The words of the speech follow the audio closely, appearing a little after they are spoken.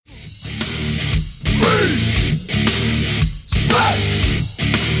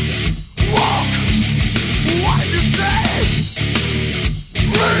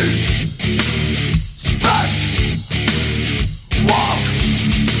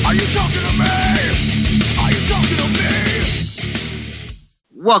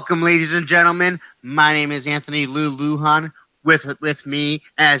Welcome, ladies and gentlemen. My name is Anthony Lou Lujan. With me,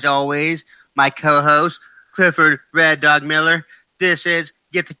 as always, my co-host, Clifford Red Dog Miller. This is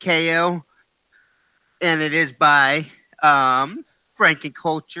Get the KO, and it is by Frank and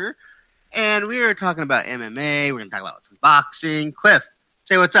Culture. And we are talking about MMA. We're going to talk about some boxing. Cliff,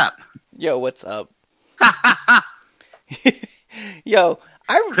 say what's up. Yo, what's up? Yo,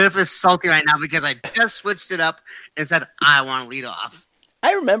 Cliff is salty right now because I just switched it up and said I want to lead off.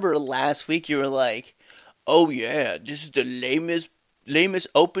 I remember last week you were like, "Oh yeah, this is the lamest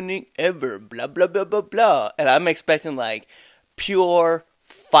opening ever." Blah blah blah blah blah, and I'm expecting like pure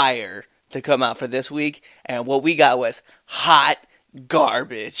fire to come out for this week, and what we got was hot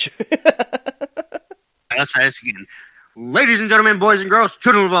garbage. Let's try this again. Ladies and gentlemen, boys and girls,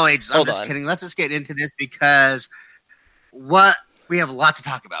 children of all ages. I'm just on. kidding. Let's just get into this because we have a lot to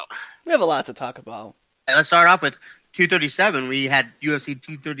talk about. We have a lot to talk about. Let's start off with 237. We had UFC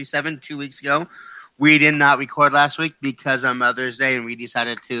 237 2 weeks ago. We did not record last week because of Mother's Day, and we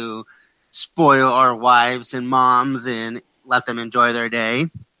decided to spoil our wives and moms and let them enjoy their day.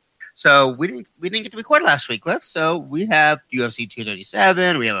 So we didn't get to record last week, Cliff. So we have UFC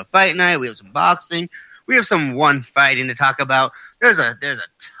 237. We have a fight night. We have some boxing. We have some one fighting to talk about. There's a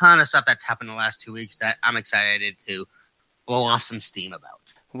ton of stuff that's happened in the last 2 weeks that I'm excited to blow off some steam about.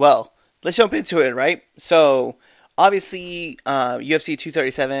 Well, let's jump into it, right? So, obviously, UFC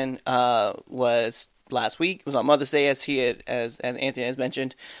 237 was last week. It was on Mother's Day, as Anthony has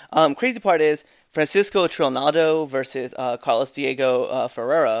mentioned. Crazy part is Francisco Trinaldo versus Carlos Diego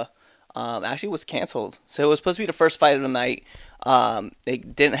Ferreira actually was canceled. So it was supposed to be the first fight of the night.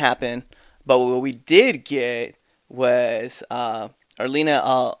 It didn't happen. But what we did get was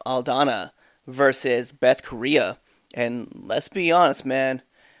Arlena Aldana versus Beth Correa. And let's be honest, man.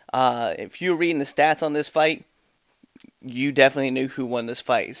 If you're reading the stats on this fight, you definitely knew who won this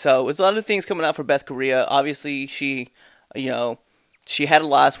fight. So it's a lot of things coming out for Beth Correa. Obviously, she had a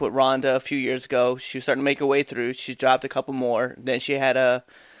loss with Ronda a few years ago. She was starting to make her way through. She dropped a couple more. Then she had a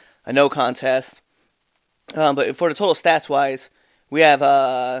no contest. But for the total stats wise, we have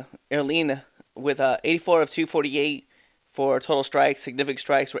Arlene with 84 of 248 for total strikes. Significant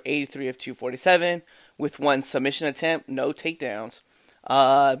strikes were 83 of 247 with one submission attempt, no takedowns.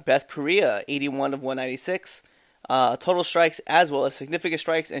 Beth Correa, 81 of 196. Total strikes as well as significant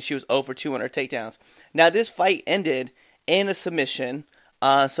strikes, and she was over 200 takedowns. Now, this fight ended in a submission,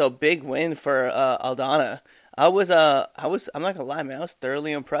 so big win for Aldana. I'm not gonna lie, man, I was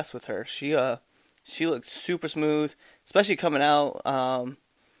thoroughly impressed with her. She looked super smooth, especially coming out. I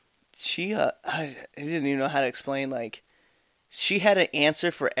didn't even know how to explain, like, she had an answer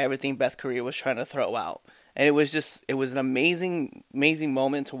for everything Beth Correa was trying to throw out. And it was an amazing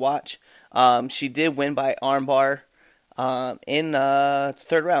moment to watch. She did win by armbar in the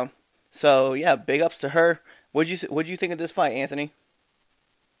third round. So yeah, big ups to her. What'd you think of this fight, Anthony?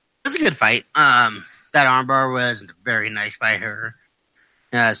 It was a good fight. That armbar was very nice by her.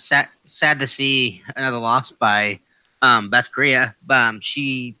 Sad to see another loss by Beth Correa.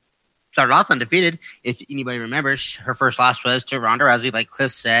 She started off undefeated. If anybody remembers, her first loss was to Ronda Rousey, like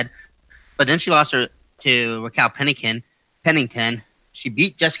Cliff said. But then she lost to Raquel Pennington. She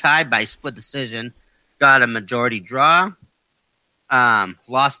beat Jessica Eye by split decision, got a majority draw,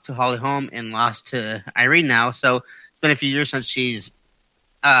 lost to Holly Holm, and lost to Irene now. So it's been a few years since she's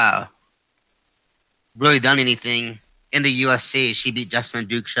really done anything in the UFC. She beat Jessamine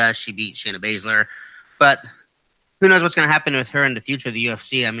Duksha, she beat Shayna Baszler, but who knows what's going to happen with her in the future of the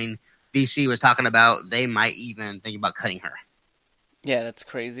UFC. I mean, BC was talking about they might even think about cutting her. Yeah, that's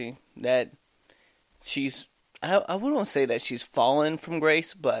crazy. That she's, I wouldn't say that she's fallen from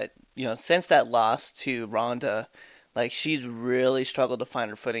grace, but, since that loss to Ronda, like, she's really struggled to find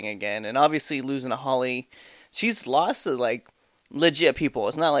her footing again. And obviously losing to Holly, she's lost to, like, legit people.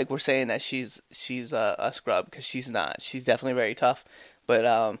 It's not like we're saying that she's a scrub, because she's not. She's definitely very tough.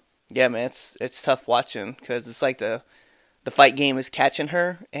 But, yeah, man, it's tough watching, because it's like the fight game is catching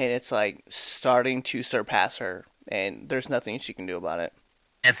her, and it's, like, starting to surpass her. And there's nothing she can do about it.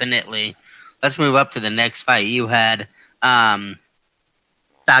 Definitely. Let's move up to the next fight. You had Fagio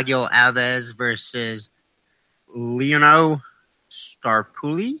Alves versus Leonardo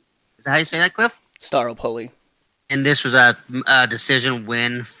Staropoli. Is that how you say that, Cliff? Staropoli. And this was a decision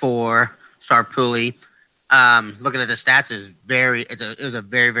win for Staropoli. Looking at the stats, it was a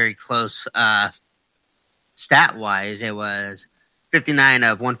very, very close stat-wise. It was 59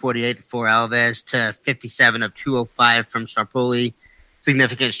 of 148 for Alves to 57 of 205 from Staropoli.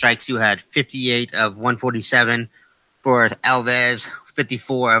 Significant strikes, you had 58 of 147 for Alves,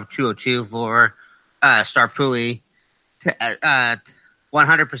 54 of 202 for Starpuli.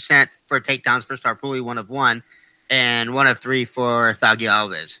 100% for takedowns for Starpuli, 1 of 1, and 1 of 3 for Thagio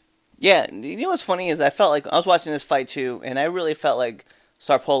Alves. Yeah, you know what's funny is I felt like I was watching this fight too, and I really felt like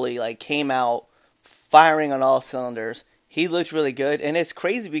Starpoli like came out firing on all cylinders. He looked really good, and it's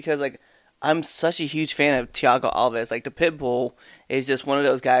crazy because like I'm such a huge fan of Thiago Alves. Like the Pitbull is just one of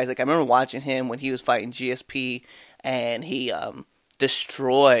those guys. Like I remember watching him when he was fighting GSP, and he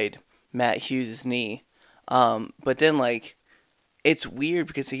destroyed Matt Hughes' knee. But then like it's weird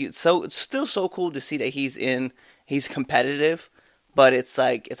because it's still so cool to see that he's competitive, but it's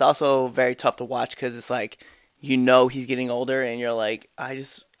like it's also very tough to watch because it's like he's getting older and you're like I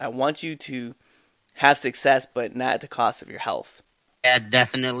want you to have success but not at the cost of your health. Yeah,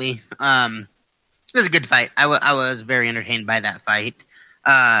 definitely. It was a good fight. I was very entertained by that fight.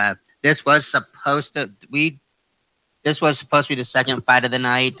 This was supposed to be the second fight of the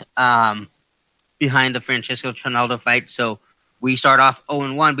night, behind the Francisco Trinaldo fight. So we start off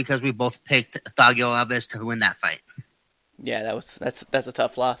 0-1 because we both picked Thagio Alves to win that fight. Yeah, that's a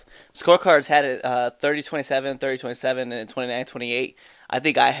tough loss. Scorecards had it 30-27, 30-27, and 29-28. I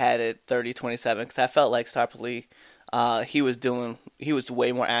think I had it 30-27 because I felt like Starpoli, he was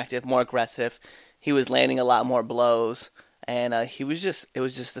way more active, more aggressive. He was landing a lot more blows, and it was just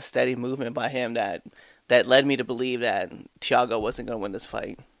a steady movement by him that led me to believe that Thiago wasn't going to win this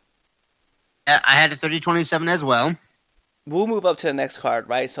fight. I had a 30-27 as well. We'll move up to the next card,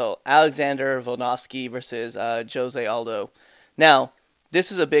 right? So Alexander Volkanovski versus Jose Aldo. Now,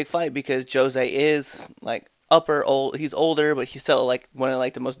 this is a big fight because Jose is like he's older, but he's still like one of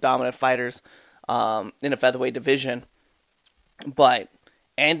like the most dominant fighters in the featherweight division.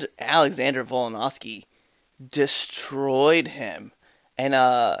 And Alexander Volkanovski destroyed him, and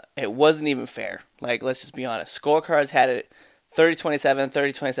it wasn't even fair. Like, let's just be honest. Scorecards had it 30-27,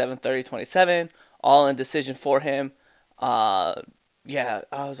 30-27, 30-27, all in decision for him. Yeah,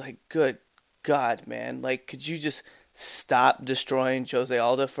 I was like, good God, man. Like, could you just stop destroying Jose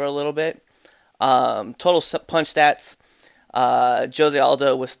Aldo for a little bit? Total punch stats. Jose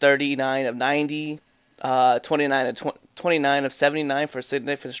Aldo was 39 of 90, 29 of 79 for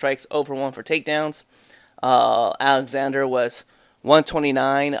significant strikes, over 1 for takedowns. Alexander was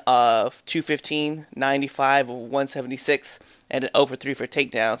 129 of 215, 95 of 176, and over 3 for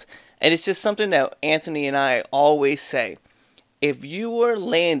takedowns. And it's just something that Anthony and I always say. If you are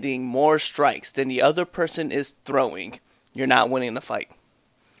landing more strikes than the other person is throwing, you're not winning the fight.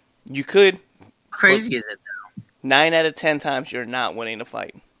 You could. Crazy is it, though? 9 out of 10 times, you're not winning the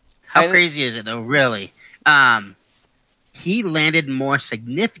fight. How crazy is it, though, really? He landed more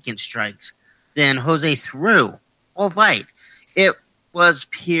significant strikes than Jose threw all fight. It was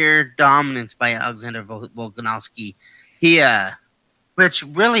pure dominance by Alexander Volkanovski. Which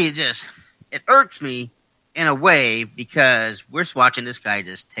really it irks me in a way because we're watching this guy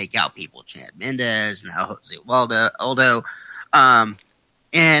just take out people. Chad Mendes, now Jose Aldo,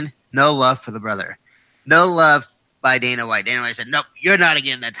 and no love for the brother. No love by Dana White. Dana White said, nope, you're not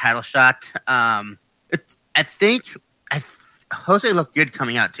getting that title shot. I think Jose looked good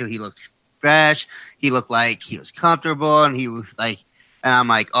coming out too. He looked fresh. He looked like he was comfortable, and he was like, and I'm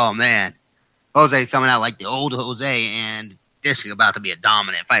like, oh man, Jose's coming out like the old Jose, and this is about to be a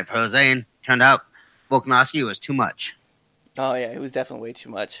dominant fight for Jose. And turned out Volkanovski was too much. Oh yeah, it was definitely way too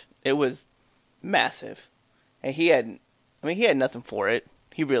much. It was massive, and he had nothing for it.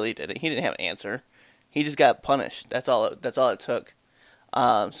 He really didn't. He didn't have an answer. He just got punished. That's all it took.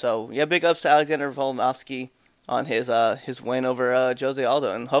 So yeah, big ups to Alexander Volkanovski on his win over Jose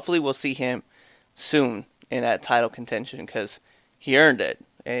Aldo, and hopefully we'll see him soon in that title contention because he earned it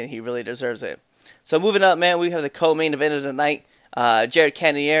and he really deserves it. So moving up, man, we have the co-main event of the night: Jared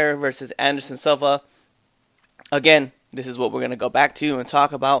Cannonier versus Anderson Silva. Again, this is what we're going to go back to and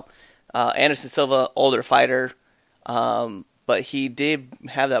talk about. Anderson Silva, older fighter, but he did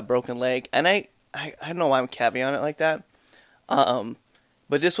have that broken leg, and I don't know why I'm caveating it like that.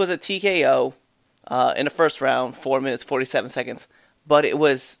 But this was a TKO in the first round, 4 minutes, 47 seconds. But it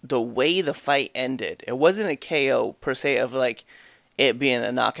was the way the fight ended. It wasn't a KO per se of like it being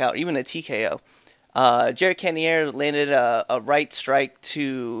a knockout, even a TKO. Jared Cannonier landed a right strike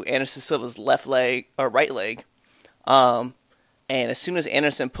to Anderson Silva's left leg or right leg. And as soon as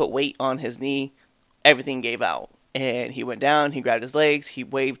Anderson put weight on his knee, everything gave out. And he went down, he grabbed his legs, he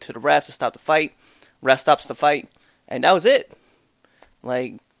waved to the ref to stop the fight. Ref stops the fight, and that was it.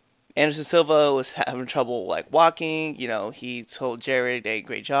 Like, Anderson Silva was having trouble, like, walking. You know, he told Jared, hey,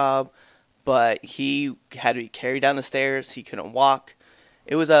 great job. But he had to be carried down the stairs. He couldn't walk.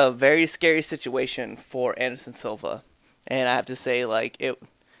 It was a very scary situation for Anderson Silva. And I have to say, like, it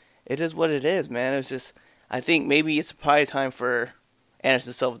is what it is, man. It's just, I think maybe it's probably time for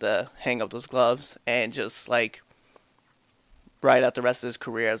Anderson Silva to hang up those gloves and just, like, ride out the rest of his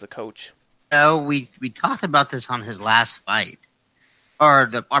career as a coach. We talked about this on his last fight,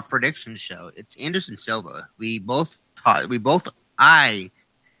 or our prediction show. It's Anderson Silva. I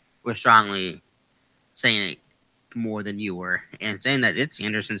was strongly saying it more than you were, and saying that it's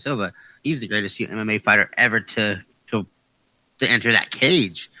Anderson Silva. He's the greatest MMA fighter ever to enter that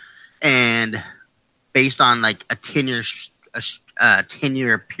cage, and based on like a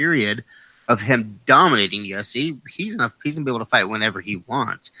 10-year period of him dominating the UFC, he's gonna be able to fight whenever he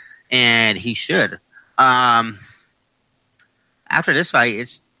wants, and he should. After this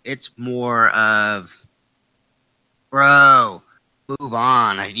fight, it's more of, bro, move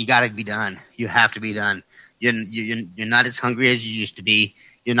on. You got to be done. You have to be done. You're not as hungry as you used to be.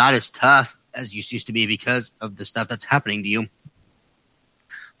 You're not as tough as you used to be because of the stuff that's happening to you.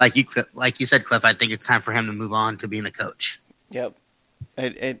 Like you said, Cliff, I think it's time for him to move on to being a coach. Yep.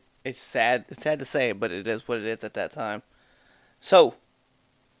 It's sad. It's sad to say, but it is what it is at that time. So,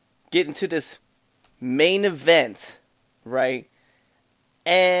 getting to this main event, right?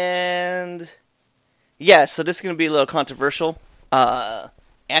 And yeah, so this is going to be a little controversial.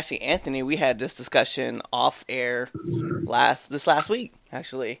 Actually, Anthony, we had this discussion off air this last week,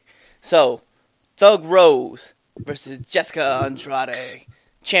 actually. So, Thug Rose versus Jessica Andrade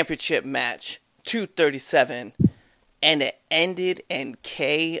championship match, 237, and it ended in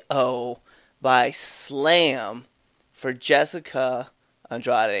KO by slam for Jessica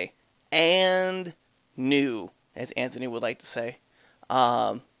Andrade and new, as Anthony would like to say.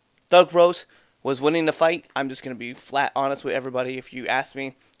 Thug Rose was winning the fight. I'm just going to be flat honest with everybody. If you ask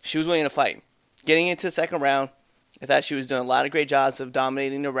me, she was winning the fight. Getting into the second round, I thought she was doing a lot of great jobs of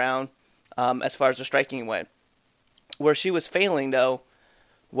dominating the round as far as the striking went. Where she was failing, though,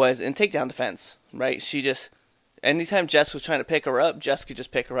 was in takedown defense, right? She just, anytime Jess was trying to pick her up, Jess could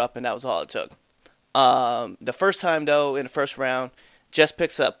just pick her up, and that was all it took. The first time, though, in the first round, Jess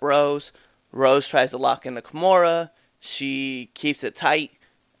picks up Rose. Rose tries to lock in the Kimura. She keeps it tight,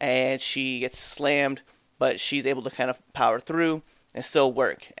 and she gets slammed, but she's able to kind of power through and still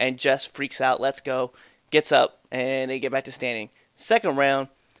work. And Jess freaks out, lets go, gets up, and they get back to standing. Second round,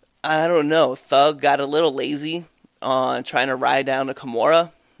 I don't know, Thug got a little lazy on trying to ride down the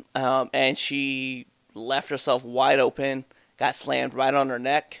Kimura, and she left herself wide open, got slammed right on her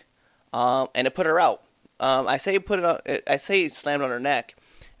neck, and it put her out. I say slammed on her neck.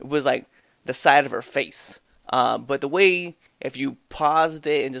 It was like the side of her face. But the way, if you paused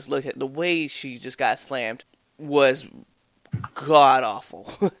it and just looked at the way she just got slammed, was god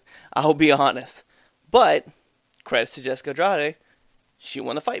awful. I'll be honest. But credits to Jessica Andrade, she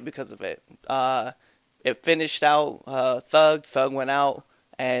won the fight because of it. It finished out Thug. Thug went out,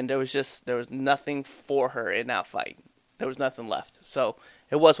 and there was nothing for her in that fight. There was nothing left. So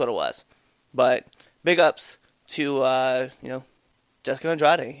it was what it was. But big ups to Jessica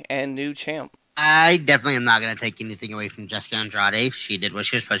Andrade and new champ. I definitely am not going to take anything away from Jessica Andrade. She did what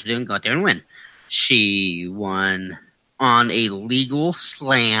she was supposed to do and go out there and win. She won on a legal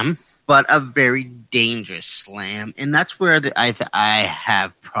slam, but a very dangerous slam, and that's where I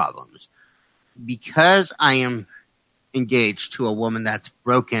have problems. Because I am engaged to a woman that's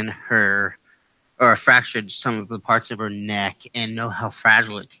broken her or fractured some of the parts of her neck and know how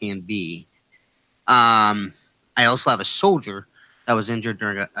fragile it can be. I also have a soldier that was injured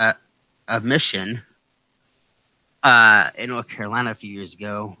during a mission in North Carolina a few years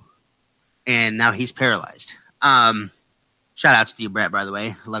ago, and now he's paralyzed. Shout out to you, Brett, by the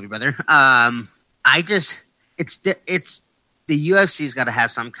way. I love you, brother. It's the UFC's got to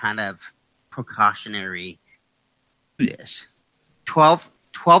have some kind of precautionary do this. 12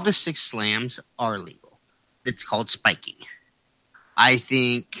 to 6 slams are legal. It's called spiking. I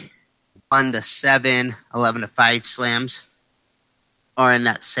think 1 to 7, 11 to 5 slams are in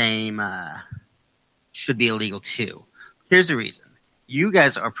that same should be illegal too. Here's the reason. You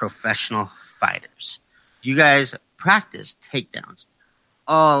guys are professional fighters. You guys practice takedowns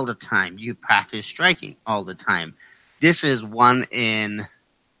all the time. You practice striking all the time. This is one in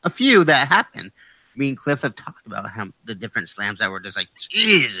a few that happen. Me and Cliff have talked about the different slams that were just like,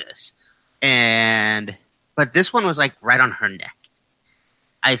 Jesus. But this one was like right on her neck.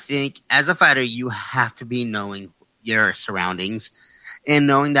 I think as a fighter, you have to be knowing your surroundings and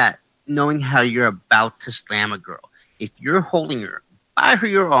knowing how you're about to slam a girl. If you're holding her by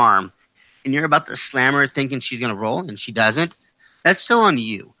your arm and you're about to slam her thinking she's going to roll and she doesn't, that's still on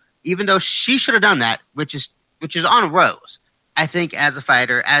you. Even though she should have done that, which is on Rose. I think as a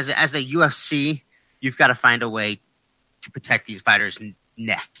fighter, as a UFC, you've got to find a way to protect these fighters'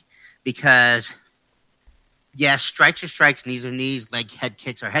 neck, because yes, strikes are strikes, knees are knees, head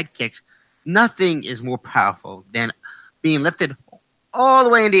kicks are head kicks. Nothing is more powerful than being lifted all the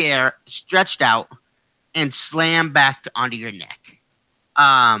way in the air, stretched out, and slammed back onto your neck.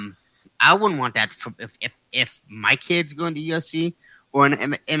 I wouldn't want that if my kids go into UFC or an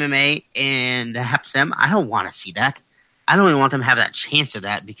MMA and it happens to them. I don't want to see that. I don't even want them to have that chance of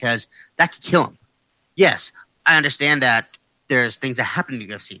that, because that could kill them. Yes, I understand that there's things that happen in the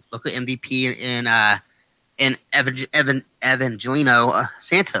UFC. Look at MVP in Evangelino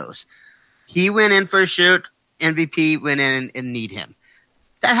Santos. He went in for a shoot. MVP went in and kneed him.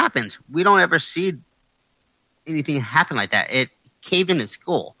 That happens. We don't ever see anything happen like that. It caved in his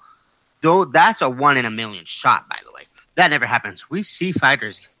skull. Though that's a 1 in a million shot, by the way. That never happens. We see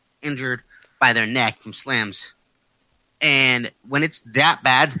fighters injured by their neck from slams. And when it's that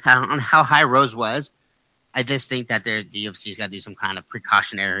bad, on how high Rose was, I just think that the UFC's got to do some kind of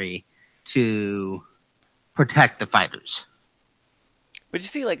precautionary to protect the fighters. But you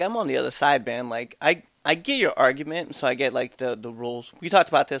see, I'm on the other side, man. I get your argument, so I get, the rules. We talked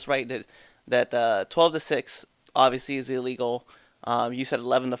about this, right? That 12-6 obviously is illegal. You said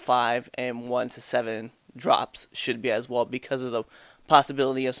 11-5 and 1-7 drops should be as well, because of the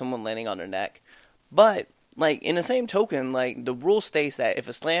possibility of someone landing on their neck. But, in the same token, the rule states that if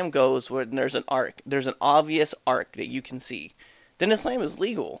a slam goes where there's an arc, there's an obvious arc that you can see, then the slam is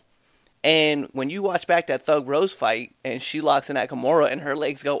legal. And when you watch back that Thug Rose fight, and she locks in that Kimura, and her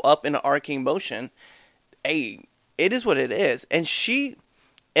legs go up in an arcing motion, hey, it is what it is. And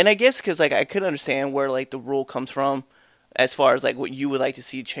I guess because, I could understand where, the rule comes from, as far as, what you would like to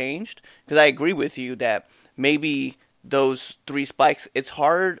see changed. Because I agree with you that maybe those 3 spikes, it's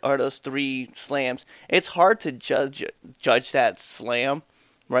hard, or those 3 slams, it's hard to judge that slam,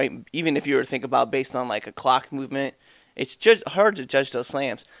 right? Even if you were to think about based on, a clock movement, it's just hard to judge those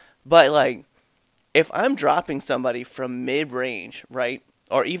slams. But, if I'm dropping somebody from mid-range, right,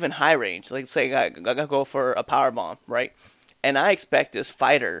 or even high range, say I go for a power bomb, right, and I expect this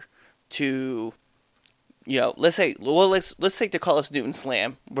fighter to, let's take the Carlos Newton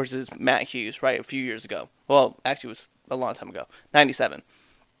slam versus Matt Hughes, right, a few years ago. Well, actually, it was a long time ago, 97.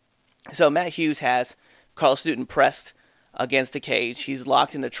 So Matt Hughes has Carlos Newton pressed against the cage. He's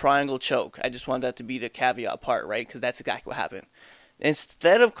locked in a triangle choke. I just wanted that to be the caveat part, right, because that's exactly what happened.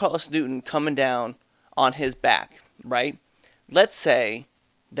 Instead of Carlos Newton coming down on his back, right, let's say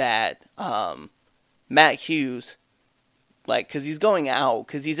that Matt Hughes, because he's going out,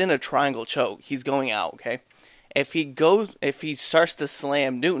 because he's in a triangle choke, he's going out, okay? If he starts to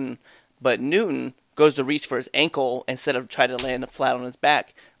slam Newton, but Newton goes to reach for his ankle instead of try to land flat on his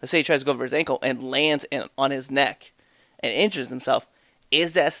back, let's say he tries to go for his ankle and lands on his neck and injures himself,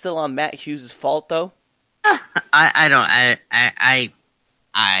 is that still on Matt Hughes' fault, though? I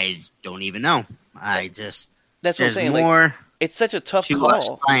don't even know. That's what I'm saying. More it's such a tough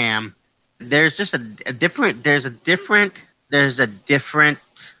call. Slam. There's just a different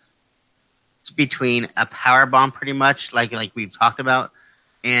between a power bomb, pretty much like we've talked about,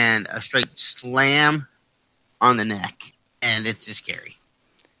 and a straight slam on the neck, and it's just scary.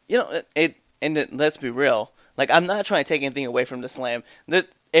 Let's be real. I'm not trying to take anything away from the slam.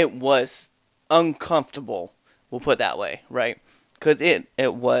 It was uncomfortable. We'll put it that way, right? Because it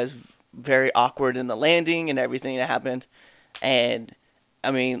was very awkward in the landing and everything that happened. And,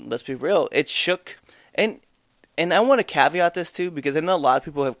 I mean, let's be real. It shook. And I want to caveat this, too, because I know a lot of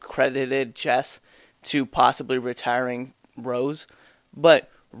people have credited Jess to possibly retiring Rose. But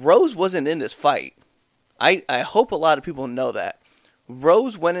Rose wasn't in this fight. I hope a lot of people know that.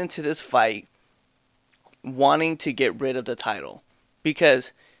 Rose went into this fight wanting to get rid of the title.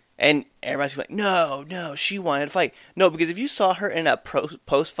 Because... And everybody's like, no, she wanted to fight. No, because if you saw her in that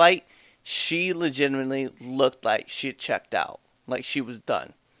post-fight, she legitimately looked like she had checked out. Like she was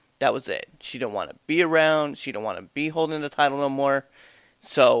done. That was it. She didn't want to be around. She didn't want to be holding the title no more.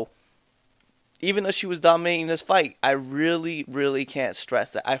 So, even though she was dominating this fight, I really, really can't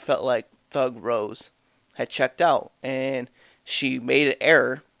stress that I felt like Thug Rose had checked out. And she made an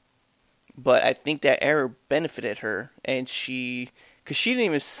error. But I think that error benefited her. And because she didn't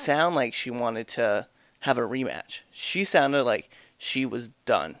even sound like she wanted to have a rematch. She sounded like she was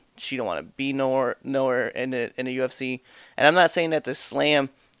done. She don't want to be nowhere in the UFC. And I'm not saying that the slam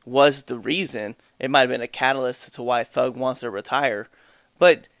was the reason. It might have been a catalyst to why Thug wants to retire.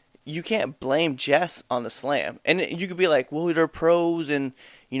 But you can't blame Jess on the slam. And you could be like, well, they're pros and,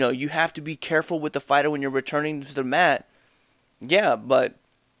 you have to be careful with the fighter when you're returning to the mat. Yeah, but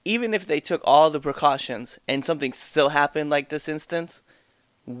even if they took all the precautions and something still happened like this instance,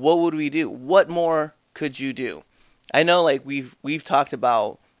 what would we do? What more could you do? I know, like we've talked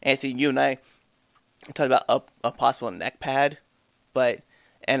about, Anthony, you and I talked about a possible neck pad, but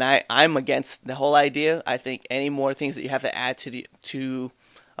I'm against the whole idea. I think any more things that you have to add to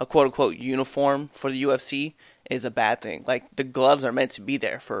a quote unquote uniform for the UFC is a bad thing. Like the gloves are meant to be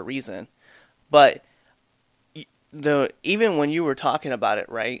there for a reason, but even when you were talking about it,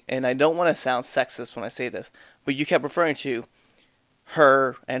 right? And I don't want to sound sexist when I say this, but you kept referring to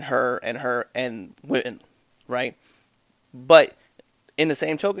her and her and her and women, right? But in the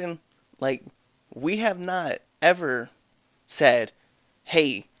same token, like we have not ever said,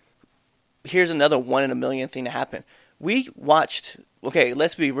 "Hey, here's another 1 in a million thing to happen." We watched. Okay,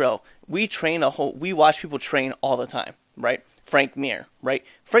 let's be real. We watch people train all the time, right? Frank Mir, right?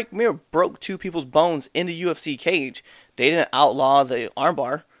 Frank Mir broke two people's bones in the UFC cage. They didn't outlaw the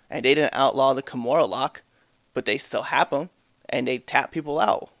armbar, and they didn't outlaw the Kimura lock, but they still have them, and they tap people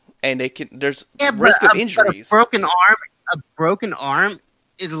out, and there's risk of injuries. A broken arm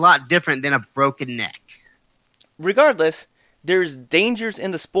is a lot different than a broken neck. Regardless, there's dangers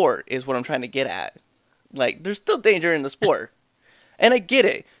in the sport, is what I'm trying to get at. Like, there's still danger in the sport, and I get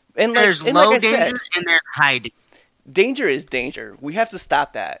it. And there's low danger and there's high danger. Danger is danger. We have to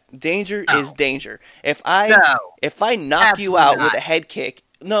stop that. Danger is danger. If I knock you out with a head kick,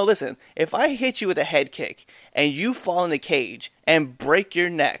 listen. If I hit you with a head kick and you fall in the cage and break your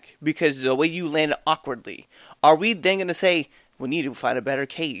neck because of the way you landed awkwardly, are we then going to say we need to find a better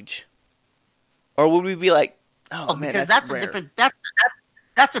cage, or would we be like, oh man, because that's rare.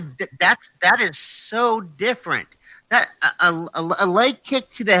 That is so different. That a leg kick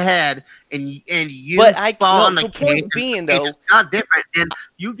to the head and you fall on the cage. It's not different than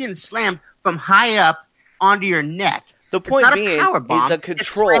you getting slammed from high up onto your neck. The point being is the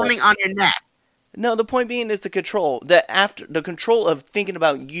control. It's slamming on your neck. No, the point being is the control. The control of thinking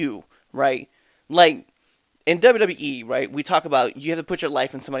about you, right? Like in WWE, right? We talk about you have to put your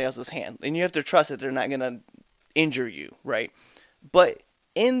life in somebody else's hand, and you have to trust that they're not going to injure you, right? But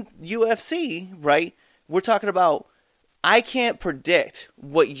in UFC, right? We're talking about I can't predict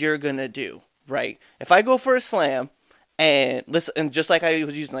what you're gonna do, right? If I go for a slam, and just like I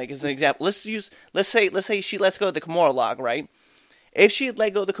was using like as an example, let's say she lets go of the Kimura lock, right? If she had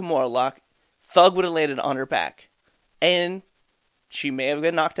let go of the Kimura lock, Thug would have landed on her back, and she may have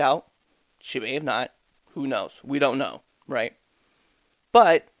been knocked out. She may have not. Who knows? We don't know, right?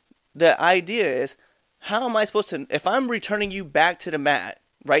 But the idea is, how am I supposed to? If I'm returning you back to the mat.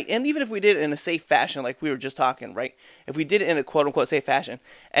 Right? And even if we did it in a safe fashion, like we were just talking, right? If we did it in a quote-unquote safe fashion,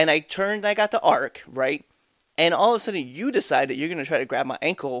 and I turned and I got the arc, right? And all of a sudden you decide that you're going to try to grab my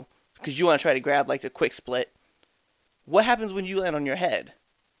ankle because you want to try to grab, like, the quick split. What happens when you land on your head?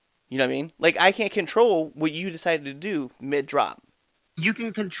 You know what I mean? Like, I can't control what you decided to do mid-drop. You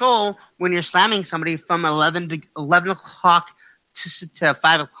can control when you're slamming somebody from 11 o'clock to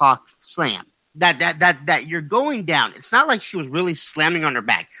 5 o'clock slam. That you're going down. It's not like she was really slamming on her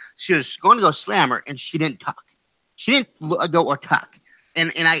back. She was going to go slam her, and she didn't tuck. She didn't go or tuck.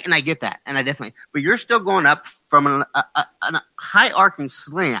 And I get that, and I definitely. But you're still going up from a high arcing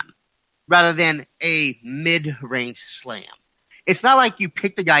slam rather than a mid range slam. It's not like you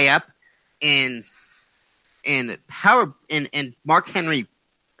pick the guy up and Mark Henry,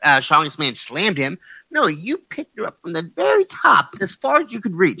 strongest man, slammed him. No, you picked her up from the very top, as far as you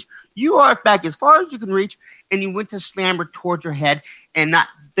could reach. You arced back as far as you can reach, and you went to slam her towards her head and not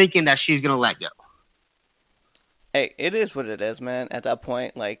thinking that she's going to let go. Hey, it is what it is, man. At that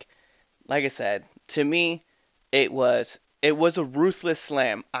point, like I said, to me, it was a ruthless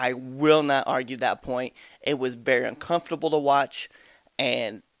slam. I will not argue that point. It was very uncomfortable to watch,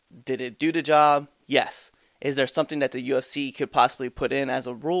 and did it do the job? Yes. Is there something that the UFC could possibly put in as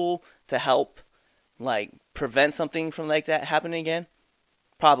a rule to help like prevent something from like that happening again?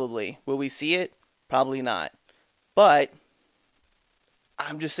 Probably. Will we see it? Probably not. But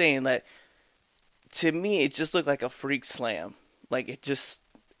I'm just saying that to me it just looked like a freak slam. Like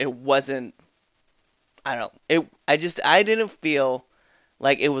it wasn't, I don't know. I didn't feel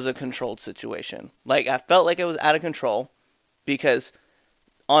like it was a controlled situation. Like I felt like it was out of control because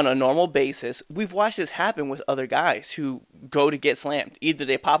on a normal basis, we've watched this happen with other guys who go to get slammed. Either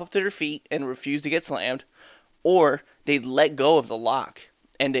they pop up to their feet and refuse to get slammed, or they let go of the lock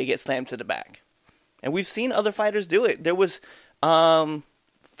and they get slammed to the back. And we've seen other fighters do it. There was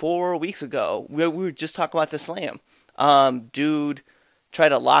 4 weeks ago, we were just talking about the slam. Dude tried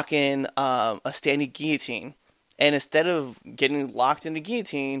to lock in a standing guillotine, and instead of getting locked in the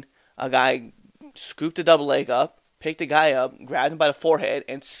guillotine, a guy scooped a double leg up, picked the guy up, grabbed him by the forehead,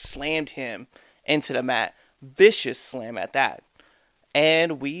 and slammed him into the mat. Vicious slam at that.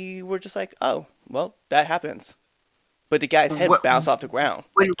 And we were just like, oh, well, that happens. but the guy's head bounced off the ground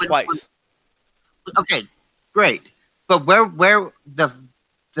twice. Okay, great. But where the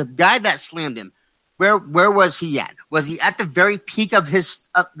guy that slammed him, where was he at? Was he at the very peak of his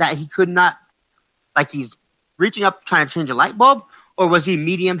that he could not, like he's reaching up trying to change a light bulb, or was he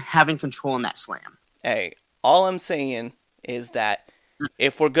medium having control in that slam? Hey, all I'm saying is that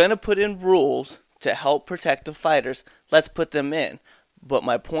if we're gonna put in rules to help protect the fighters, let's put them in. But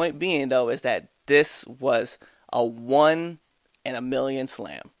my point being though is that this was a 1 in a million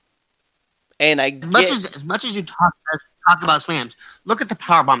slam. And as much as you talk about slams, look at the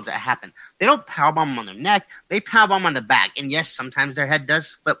power bombs that happen. They don't power bomb them on their neck; they power bomb on the back. And yes, sometimes their head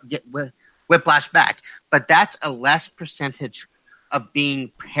does get whiplash back, but that's a less percentage of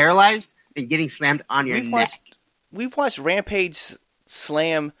being paralyzed than getting slammed on your neck. We've watched Rampage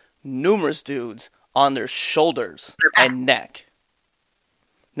slam numerous dudes on their shoulders and neck,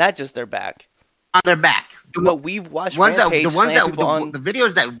 not just their back. On their back. But we've watched Rampage slam people on the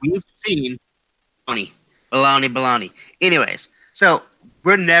videos that we've seen. Baloney. Anyways, so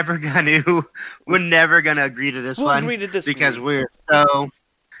we're never gonna agree to this one because we're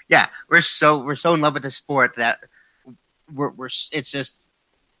so in love with the sport that we're it's just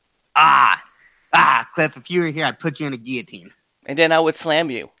Cliff, if you were here, I'd put you in a guillotine. And then I would slam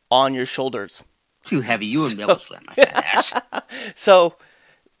you on your shoulders. Too heavy, you wouldn't be able to slam my fat ass. So,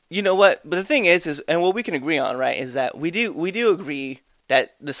 you know what? But the thing is and what we can agree on, right, is that we do agree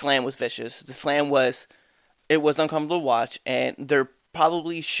that the slam was vicious. The slam was uncomfortable to watch, and there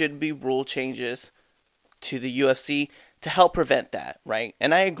probably should be rule changes to the UFC to help prevent that, right?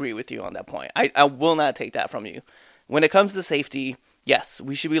 And I agree with you on that point. I will not take that from you. When it comes to safety, yes,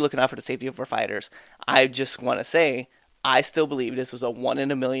 we should be looking out for the safety of our fighters. I just want to say, I still believe this was a 1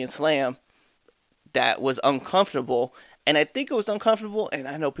 in a million slam that was uncomfortable, and I think it was uncomfortable, and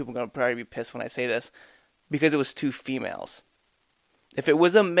I know people are going to probably be pissed when I say this, because it was 2 females. If it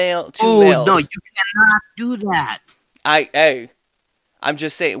was a male, 2 males... no, you cannot do that. I'm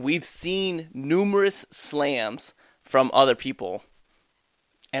just saying, we've seen numerous slams from other people,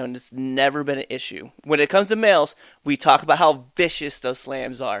 and it's never been an issue. When it comes to males, we talk about how vicious those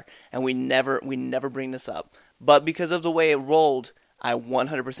slams are, and we never bring this up. But because of the way it rolled, I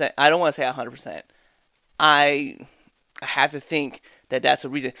 100%, I don't want to say 100%, I have to think that that's the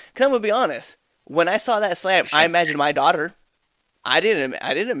reason. Because I'm going to be honest, when I saw that slam, I imagined my daughter. I didn't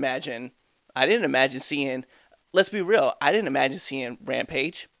imagine seeing, let's be real, I didn't imagine seeing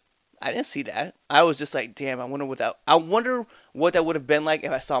Rampage. I didn't see that. I was just like, damn, I wonder what that would have been like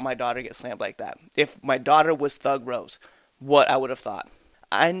if I saw my daughter get slammed like that. If my daughter was Thug Rose, what I would have thought.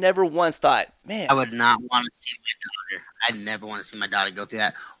 I never once thought, man. I would not want to see my daughter. I'd never want to see my daughter go through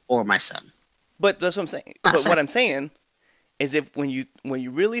that, or my son. But that's what I'm saying. But what I'm saying is if when you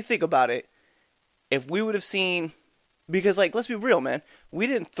really think about it, if we would have seen... Because, like, let's be real, man. We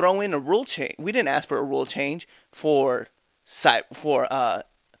didn't throw in a rule change. We didn't ask for a rule change for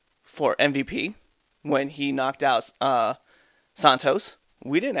MVP when he knocked out Santos.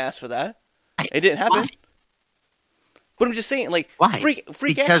 We didn't ask for that. It didn't happen. Why? But I'm just saying, like, why? Freak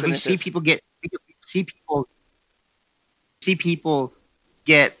because we see people get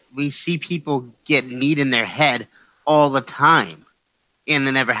kneed in their head all the time, and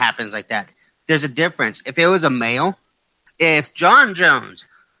it never happens like that. There's a difference. If it was a male. If John Jones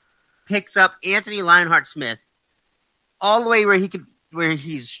picks up Anthony Lionheart Smith all the way where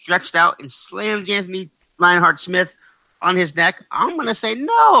he's stretched out and slams Anthony Lionheart Smith on his neck, I'm going to say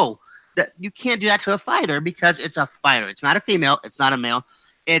no. That you can't do that to a fighter because it's a fighter. It's not a female. It's not a male.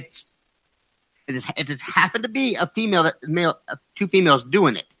 It just happened to be a female, 2 females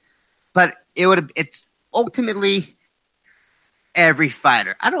doing it. But it's ultimately every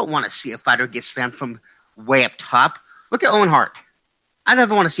fighter. I don't want to see a fighter get slammed from way up top. Look at Owen Hart. I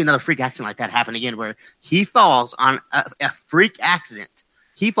never want to see another freak accident like that happen again where he falls on a freak accident.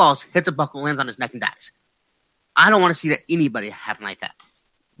 He falls, hits a buckle, lands on his neck, and dies. I don't want to see that anybody happen like that.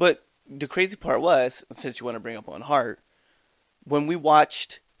 But the crazy part was, since you want to bring up Owen Hart, when we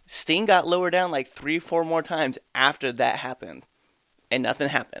watched, Sting got lowered down like 3-4 more times after that happened, and nothing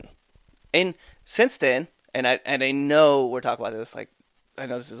happened. And since then, and I know we're talking about this, like, I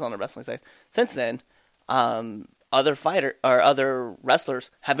know this is on the wrestling side. Since then, other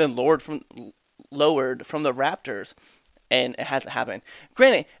wrestlers have been lowered from the Raptors, and it hasn't happened.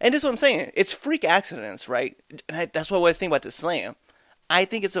 Granted, and this is what I'm saying, it's freak accidents, right? And that's what I think about the slam. I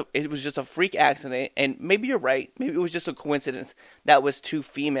think it was just a freak accident, and maybe you're right. Maybe it was just a coincidence that was 2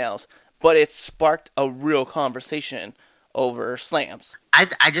 females, but it sparked a real conversation over slams.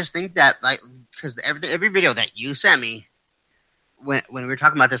 I just think that, like, because every video that you sent me when we were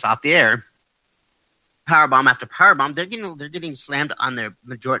talking about this off the air, power bomb after power bomb, they're getting slammed on their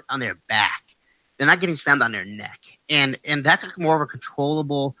back. They're not getting slammed on their neck, and that's like more of a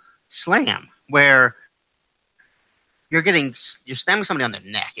controllable slam where you're slamming somebody on the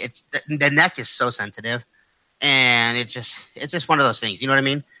neck. It's the neck is so sensitive, and it's just one of those things. You know what I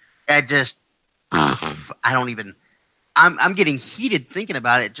mean? I'm getting heated thinking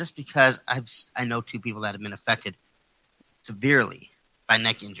about it just because I know two people that have been affected severely by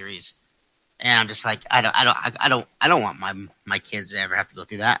neck injuries, and I'm just like I don't want my kids to ever have to go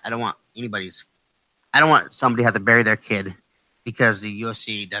through that. I don't want somebody to have to bury their kid because the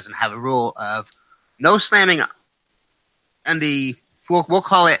UFC doesn't have a rule of no slamming and we'll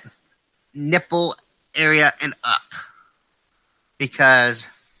call it nipple area and up because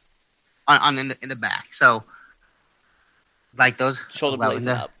on in the back. So like those shoulder blades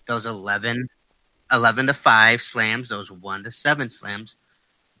up. Those 11 to 5 slams, those 1 to 7 slams,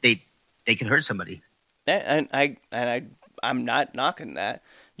 they can hurt somebody. And I'm not knocking that.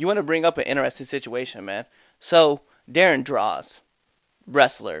 You want to bring up an interesting situation, man. So Darren Draws,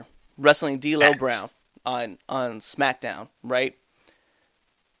 wrestling D'Lo Brown on SmackDown, right?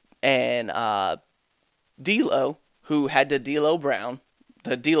 And D'Lo, who had the D'Lo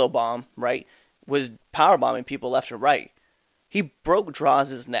bomb, right, was powerbombing people left and right. He broke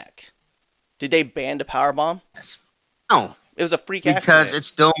Draws' neck. Did they ban the powerbomb? No, it was a freak accident because it's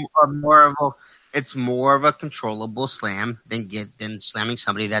still more of a controllable slam than slamming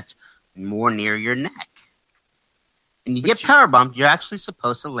somebody that's more near your neck. And you get powerbombed, you're actually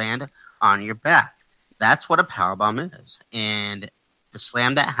supposed to land on your back. That's what a powerbomb is. And the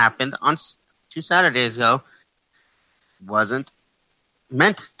slam that happened on 2 Saturdays ago wasn't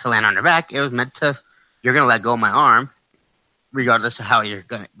meant to land on your back. It was meant to, you're going to let go of my arm, regardless of how you're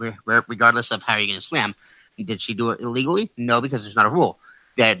going to slam. Did she do it illegally? No, because there's not a rule.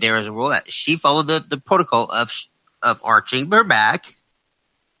 That there is a rule that she followed the protocol of arching her back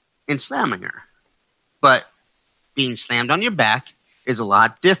and slamming her. But being slammed on your back is a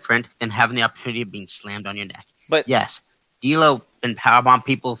lot different than having the opportunity of being slammed on your neck. But yes, D'Lo been powerbomb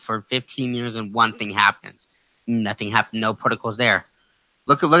people for 15 years and one thing happens. Nothing happened. No protocols there.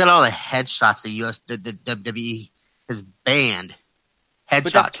 Look at all the headshots the WWE has banned.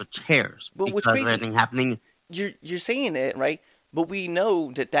 Headshots with chairs because of everything happening. You're saying it, right? But we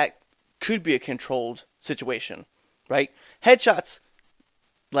know that could be a controlled situation, right? Headshots,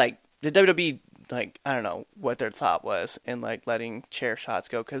 like, the WWE, like, I don't know what their thought was in, like, letting chair shots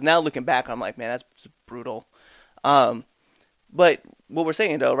go. Because now looking back, I'm like, man, that's brutal. But what we're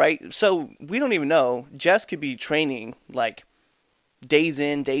saying, though, right? So we don't even know. Jess could be training, like, days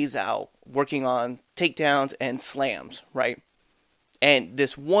in, days out, working on takedowns and slams, right? And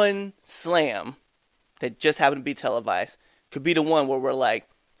this one slam that just happened to be televised could be the one where we're like,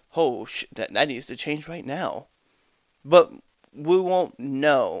 oh, that needs to change right now. But we won't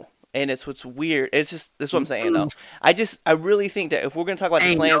know. And it's what's weird. That's what I'm saying, though. I really think that if we're going to talk about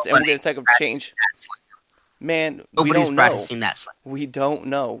the slams and we're going to talk about change, man, we don't know. Practicing that slam. We don't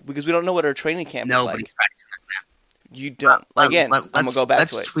know. Because we don't know what our training camp is like. Nobody's practicing that slam. You don't. Again, I'm going to go back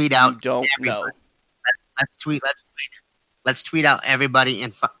to it. Let's tweet out. You don't know. Let's tweet out everybody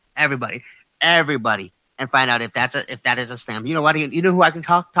and find out if that is a slam. You know what? You know who I can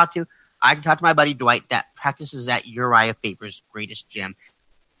talk to? I can talk to my buddy Dwight that practices at Uriah Faber's greatest gym.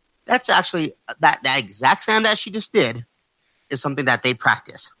 That's actually that exact slam that she just did is something that they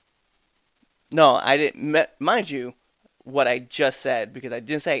practice. No, I didn't. Mind you, what I just said, because I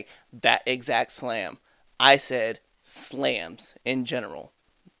didn't say that exact slam. I said slams in general.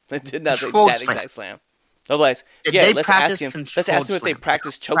 I did not say that exact slam. Otherwise, yeah, let's ask him if they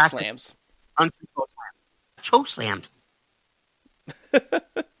practice choke slams. Uncontrolled slam. Choke slammed.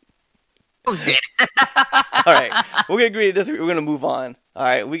 Who's dead? All right, we're gonna agree to disagree. We're gonna move on. All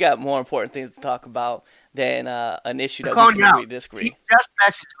right, we got more important things to talk about than an issue that we can agree to disagree.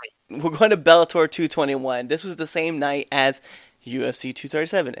 We're going to Bellator 221. This was the same night as UFC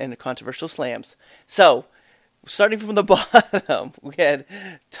 237 and the controversial slams. So, starting from the bottom, we had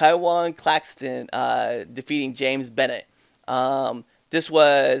Taiwan Claxton defeating James Bennett. This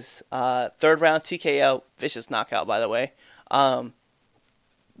was third round TKO, vicious knockout, by the way.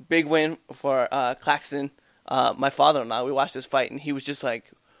 Big win for Claxton. My father-in-law, we watched this fight, and he was just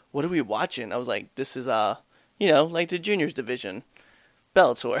like, what are we watching? I was like, this is, like the juniors division.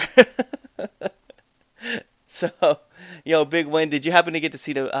 Bellator. So, big win. Did you happen to get to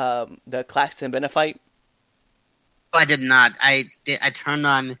see the Claxton Bennett fight? I did not. I turned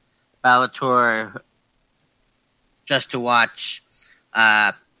on Bellator just to watch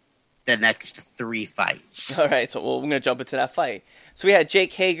the next 3 fights. All right, so we're going to jump into that fight. So we had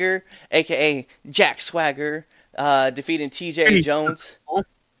Jake Hager, aka Jack Swagger, defeating TJ Jones.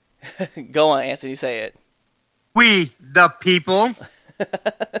 Go on, Anthony, say it. We the people.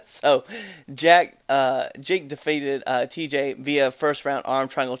 So Jake defeated TJ via first round arm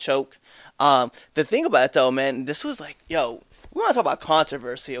triangle choke. The thing about it though, man, this was like, yo, we want to talk about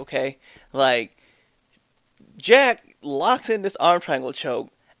controversy, okay? Like, Jack locks in this arm triangle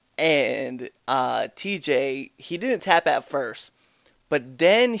choke, and TJ, he didn't tap at first, but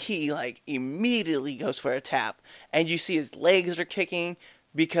then he like immediately goes for a tap, and you see his legs are kicking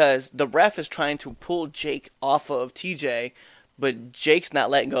because the ref is trying to pull Jake off of TJ, but Jake's not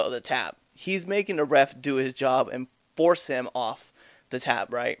letting go of the tap. He's making the ref do his job and force him off the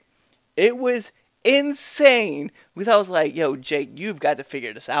tap, right? It was insane because I was like, yo, Jake, you've got to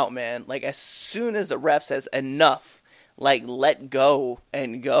figure this out, man. Like, as soon as the ref says enough, like, let go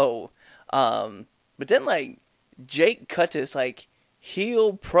and go. But then, like, Jake cut this, like,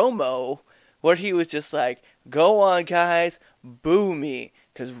 heel promo where he was just like, go on, guys, boo me.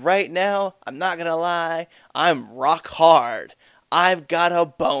 Because right now, I'm not going to lie, I'm rock hard. I've got a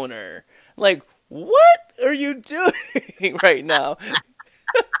boner. Like, what are you doing right now?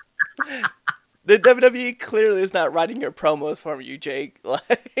 The WWE clearly is not writing your promos for you, Jake.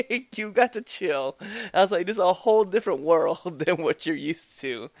 Like, you got to chill. I was like, this is a whole different world than what you're used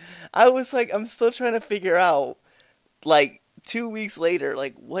to. I was like, I'm still trying to figure out, like, 2 weeks later,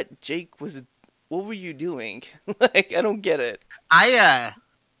 like, what were you doing? Like, I don't get it. I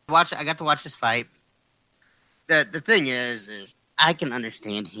got to watch this fight. The thing is I can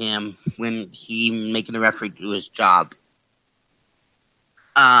understand him when he making the referee do his job.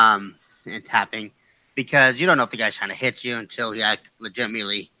 And tapping, because you don't know if the guy's trying to hit you until he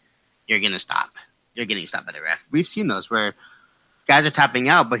legitimately you're getting stopped by the ref. We've seen those where guys are tapping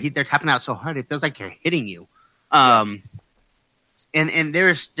out, but they're tapping out so hard it feels like they're hitting you. And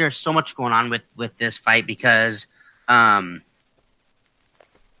there's so much going on with this fight because prior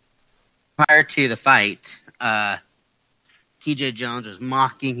to the fight, TJ Jones was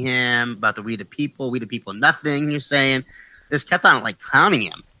mocking him about the we the people nothing. He was saying, just kept on like clowning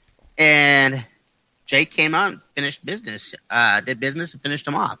him. And Jake came out and finished business, did business and finished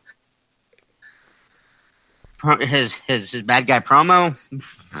him off. His bad guy promo,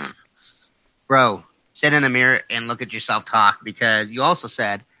 bro, sit in the mirror and look at yourself talk, because you also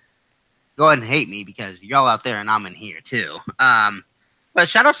said, go ahead and hate me because you're all out there and I'm in here too. But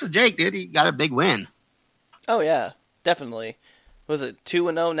shout outs to Jake, dude. He got a big win. Oh yeah, definitely. Was it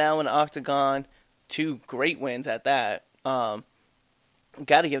 2-0 now in the Octagon? 2 great wins at that.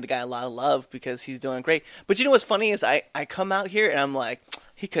 Got to give the guy a lot of love because he's doing great. But you know what's funny is I come out here and I'm like,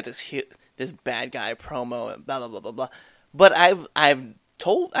 he cut this bad guy promo and blah blah blah blah blah. But I've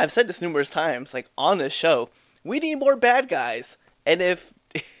said this numerous times, like on this show, we need more bad guys. And if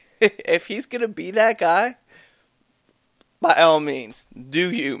if he's gonna be that guy, by all means, do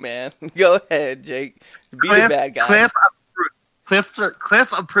you, man? Go ahead, Jake. Be the bad guy.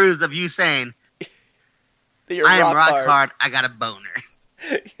 Cliff approves of you saying, I am rock hard. I got a boner.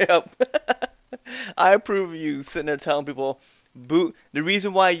 Yep. I approve of you sitting there telling people, boo. The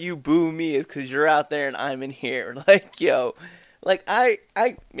reason why you boo me is because you're out there and I'm in here. Like, yo, like hey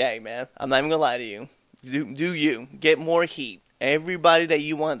man, I'm not even gonna lie to you. Do you get more heat? Everybody that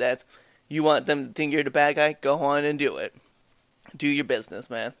you want them to think you're the bad guy, go on and do it. Do your business,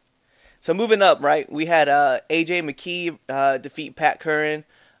 man. So moving up, right? We had AJ McKee defeat Pat Curran.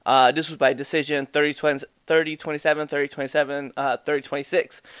 This was by decision 30-27, 30-27,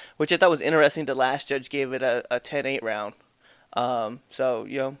 30-26, which I thought was interesting. The last judge gave it a 10-8 round. So,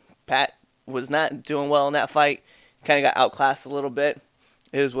 you know, Pat was not doing well in that fight. Kind of got outclassed a little bit.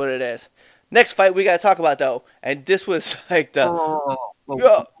 It is what it is. Next fight we got to talk about, though. And this was like the...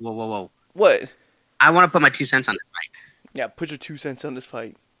 Whoa. What? I want to put my 2 cents on this fight. Yeah, put your 2 cents on this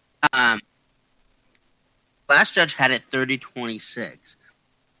fight. Last judge had it 30-26.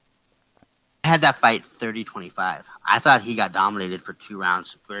 I had that fight 30-25. I thought he got dominated for 2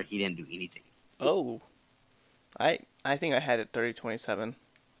 rounds where he didn't do anything. Oh. I think I had it 30-27.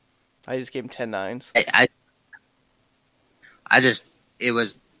 I just gave him 10 nines. It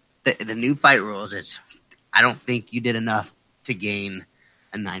was the new fight rules. I don't think you did enough to gain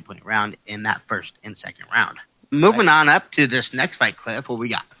a 9-point round in that first and second round. Moving on up to this next fight, Cliff, what we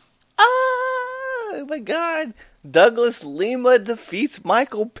got? Oh my God. Douglas Lima defeats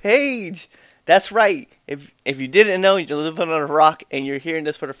Michael Page. That's right. If you didn't know, you're living on a rock and you're hearing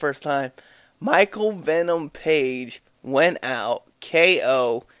this for the first time. Michael Venom Page went out,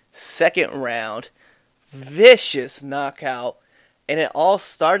 KO, second round, vicious knockout, and it all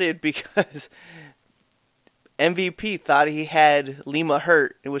started because MVP thought he had Lima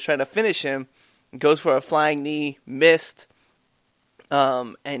hurt and was trying to finish him. Goes for a flying knee, missed,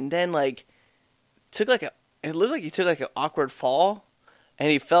 and then like took like a. It looked like he took like an awkward fall,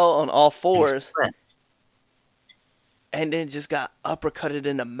 and he fell on all fours, and then just got uppercutted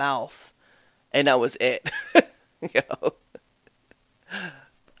in the mouth, and that was it. Yo.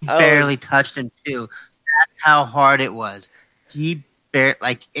 Barely touched him too. That's how hard it was. He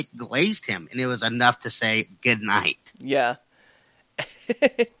like it glazed him, and it was enough to say good night. Yeah.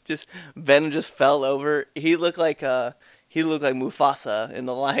 Just Venom just fell over. He looked like Mufasa in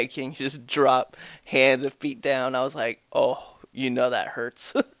The Lion King. He just dropped hands and feet down. I was like, oh, you know that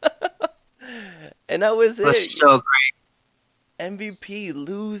hurts. And that was It was it. so great. MVP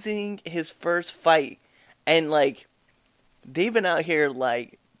losing his first fight, and like they've been out here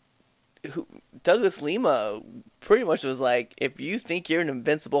like Douglas Lima pretty much was like, if you think you're an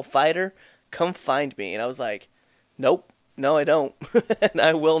invincible fighter, come find me. And I was like, nope. No, I don't, and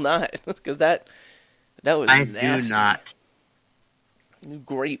I will not, because that was nasty. Do not.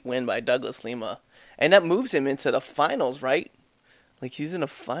 Great win by Douglas Lima, and that moves him into the finals, right? Like he's in the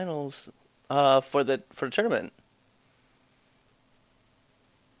finals for the tournament.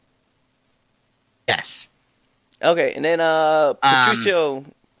 Yes. Okay, and then Patricio,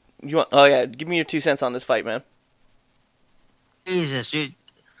 you want? Oh yeah, give me your 2 cents on this fight, man. Jesus, dude.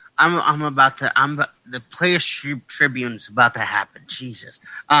 The Players Tribune's about to happen. Jesus.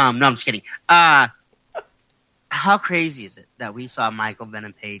 No, I'm just kidding. How crazy is it that we saw Michael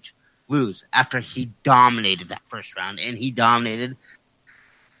Venom Page lose after he dominated that first round, and he dominated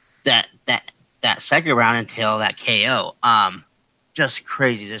that second round until that KO. Just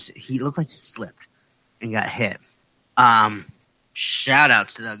crazy. He looked like he slipped and got hit. Shout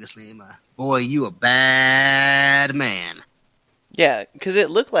outs to Douglas Lima. Boy, you a bad man. Yeah, because it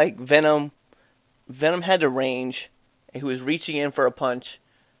looked like Venom had the range, and he was reaching in for a punch,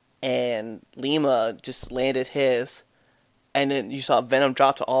 and Lima just landed his, and then you saw Venom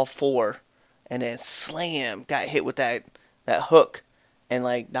drop to all four, and then slam, got hit with that hook, and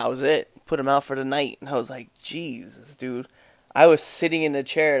like that was it. Put him out for the night, and I was like, Jesus, dude. I was sitting in the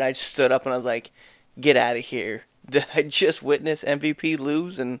chair, and I just stood up, and I was like, get out of here. Did I just witness MVP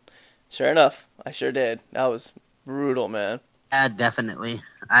lose? And sure enough, I sure did. That was brutal, man. Definitely.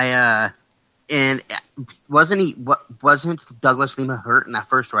 And wasn't Douglas Lima hurt in that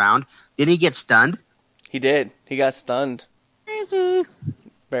first round? Didn't he get stunned? He did. He got stunned. Crazy.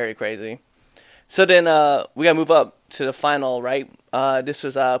 Very crazy. So then we gotta move up to the final, right? This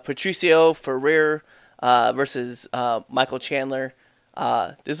was Patricio Freire versus Michael Chandler.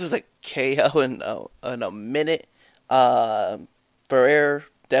 This was like KO in a minute. Freire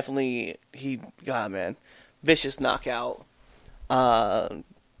definitely vicious knockout.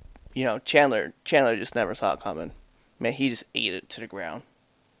 Chandler just never saw it coming. Man, he just ate it to the ground.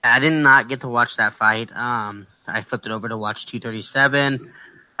 I did not get to watch that fight. I flipped it over to watch 237.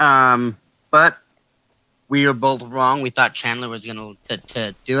 But we were both wrong. We thought Chandler was going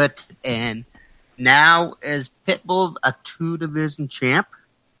to do it. And now is Pitbull a 2-division champ?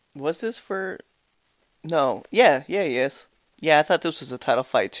 Was this for... No. Yeah, he is. Yeah, I thought this was a title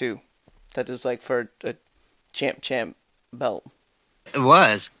fight, too. That was like for a champ belt. It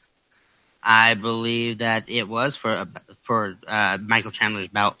was. I believe that it was for Michael Chandler's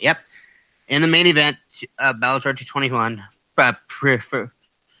belt. Yep. In the main event, Bellator 221,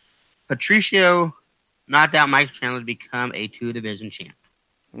 Patricio knocked out Michael Chandler to become a 2-division champ.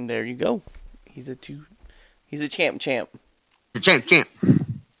 And there you go. He's a champ. The champ.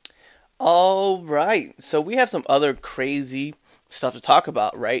 All right. So we have some other crazy stuff to talk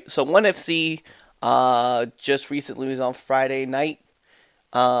about, right? So ONE FC just recently was on Friday night.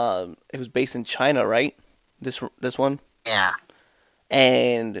 It was based in China, right? This one? Yeah.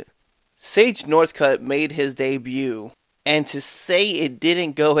 And Sage Northcutt made his debut, and to say it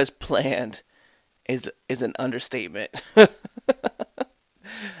didn't go as planned is an understatement.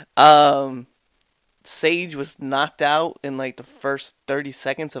 Sage was knocked out in like the first 30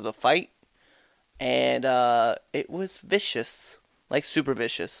 seconds of the fight, and it was vicious, like super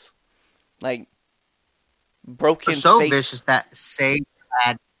vicious, like broken. So face. Vicious that Sage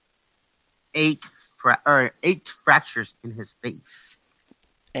had 8 fractures in his face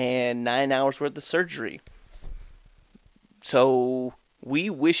and 9 hours worth of surgery. So we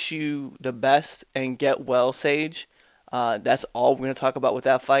wish you the best and get well, Sage. That's all we're going to talk about with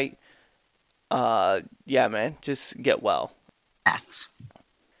that fight. Yeah, man, just get well. Facts.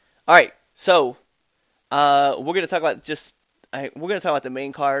 All right, so we're going to talk about the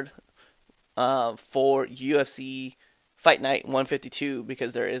main card for UFC Fight Night 152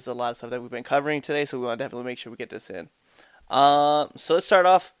 because there is a lot of stuff that we've been covering today, so we want to definitely make sure we get this in. So let's start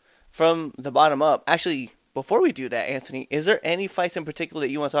off from the bottom up. Actually, before we do that, Anthony, is there any fights in particular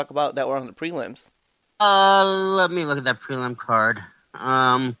that you want to talk about that were on the prelims? Let me look at that prelim card.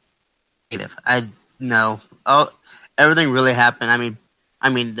 I no. Oh, everything really happened.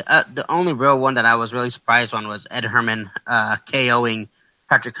 The only real one that I was really surprised on was Ed Herman KOing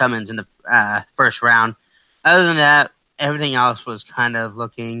Patrick Cummins in the first round. Other than that, everything else was kind of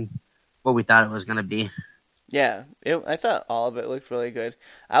looking what we thought it was going to be. Yeah, I thought all of it looked really good.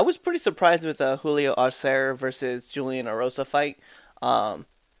 I was pretty surprised with the Julio Arcer versus Julian Erosa fight.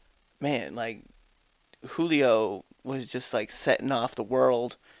 Man, like Julio was just like setting off the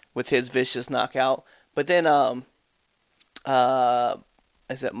world with his vicious knockout. But then,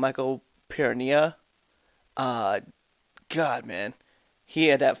 is it Michael Piranha? God, man, he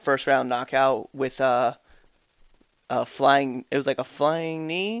had that first round knockout with a flying. It was like a flying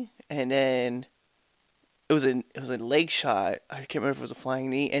knee, and then it was a leg shot. I can't remember if it was a flying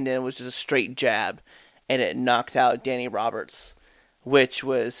knee, and then it was just a straight jab, and it knocked out Danny Roberts, which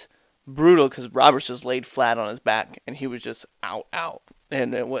was brutal because Roberts just laid flat on his back, and he was just out,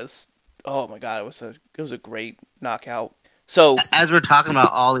 and it was, oh my god, it was a great knockout. So as we're talking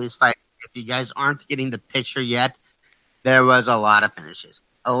about all these fights, if you guys aren't getting the picture yet, there was a lot of finishes,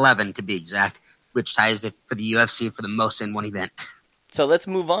 11 to be exact, which ties for the UFC for the most in one event. So let's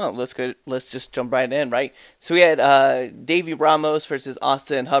move on. Let's just jump right in, right? So we had Davey Ramos versus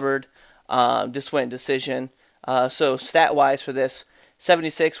Austin Hubbard. This went decision. So stat-wise for this,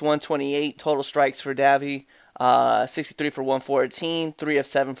 76, 128 total strikes for Davey, 63 for 114, 3 of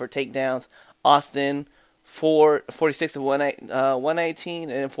 7 for takedowns. Austin, 46 of 119,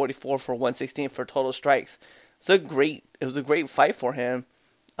 and then 44 for 116 for total strikes. So it was a great fight for him,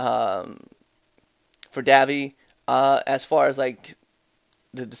 for Davey. As far as like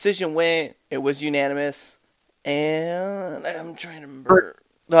the decision went, it was unanimous, and I'm trying to remember.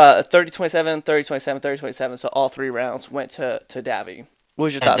 30-27, 30-27, 30-27, so all 3 rounds went to Davey. What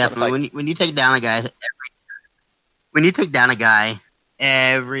was your thoughts on the fight? When you take down a guy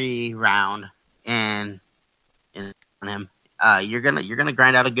every round and on him, you're gonna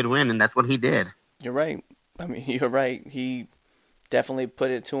grind out a good win, and that's what he did. You're right. I mean, you're right. He definitely put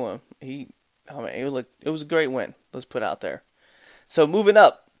it to him. It was a great win. Let's put it out there. So moving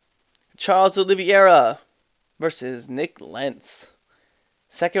up, Charles Oliveira versus Nick Lentz.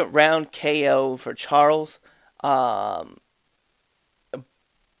 Second round KO for Charles.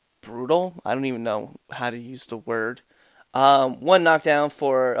 Brutal. I don't even know how to use the word. One knockdown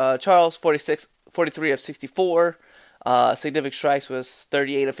for Charles, 43 of 64. Significant strikes was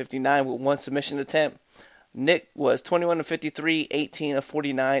 38 of 59 with 1 submission attempt. Nick was 21 of 53, 18 of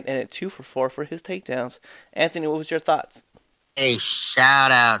 49, and at 2 for 4 for his takedowns. Anthony, what was your thoughts? A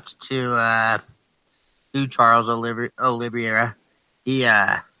shout out to Charles Oliveira. He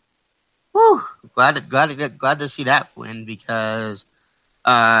glad to see that win because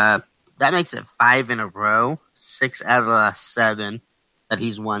that makes it 5 in a row, 6 out of the last 7 that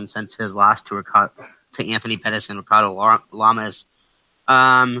he's won since his loss to Anthony Pettis and Ricardo Lamas.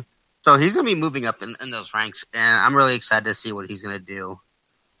 So he's gonna be moving up in those ranks, and I'm really excited to see what he's gonna do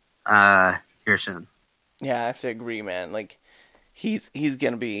here soon. Yeah, I have to agree, man. Like he's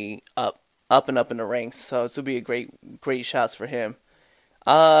gonna be up and up in the ranks, so it's gonna be a great shots for him.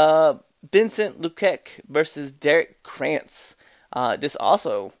 Vincent Luque versus Derek Krantz. This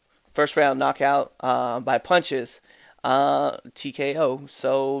also first round knockout by punches, TKO.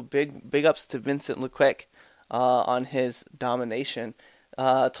 So big ups to Vincent Luque on his domination.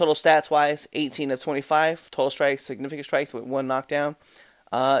 Total stats wise, 18 of 25 total strikes, significant strikes with 1 knockdown.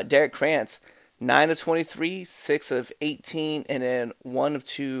 Derek Krantz, 9 of 23, 6 of 18, and then 1 of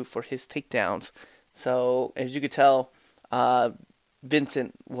 2 for his takedowns. So as you could tell,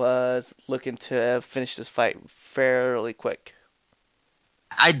 Vincent was looking to finish this fight fairly quick.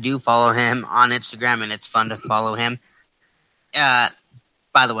 I do follow him on Instagram, and it's fun to follow him.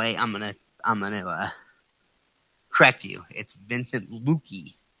 By the way, I'm gonna correct you. It's Vincent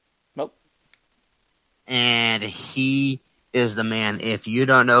Luque. Nope. And he is the man. If you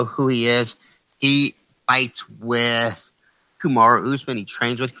don't know who he is, he fights with Kamaru Usman. He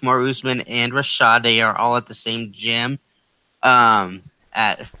trains with Kamaru Usman and Rashad. They are all at the same gym. But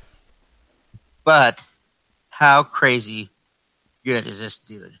how crazy good is this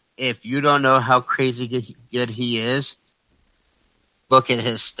dude? If you don't know how crazy good he is, look at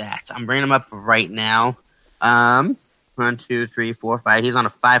his stats. I'm bringing him up right now. 1, 2, 3, 4, 5. He's on a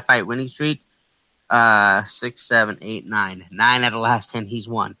 5-fight winning streak. 6, 7, 8, 9. 9 out of the last 10 he's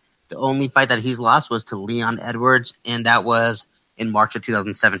won. The only fight that he's lost was to Leon Edwards, and that was in March of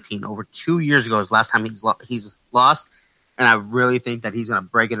 2017. Over 2 years ago is the last time he's lost, and I really think that he's going to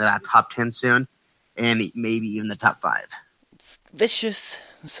break into that top 10 soon, and maybe even the top 5. It's vicious.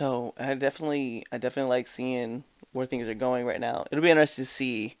 So I definitely like seeing where things are going right now. It'll be interesting to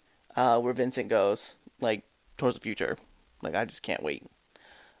see where Vincent goes, like towards the future. Like I just can't wait.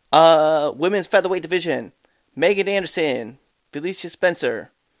 Women's featherweight division: Megan Anderson, Felicia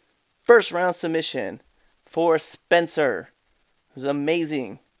Spencer. First round submission for Spencer. It was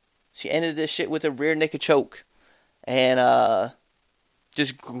amazing. She ended this shit with a rear naked choke, and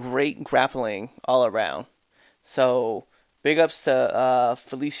just great grappling all around. So big ups to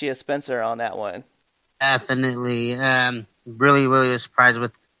Felicia Spencer on that one. Definitely. Really, really was surprised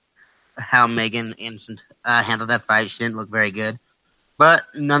with how Megan Anderson handled that fight. She didn't look very good. But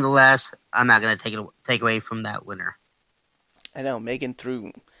nonetheless, I'm not going to take away from that winner. I know, Megan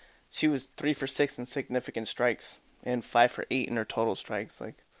she was 3 for 6 in significant strikes and 5 for 8 in her total strikes.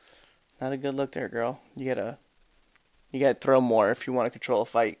 Like, not a good look there, girl. You gotta throw more if you want to control a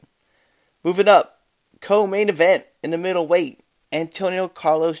fight. Moving up, co-main event in the middleweight: Antonio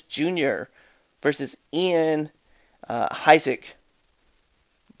Carlos Jr. versus Ian Heisek.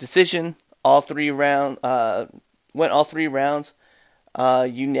 Decision, all 3 rounds. Went all 3 rounds.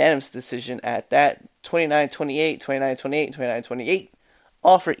 Unanimous decision at that. 29-28, 29-28, 29-28.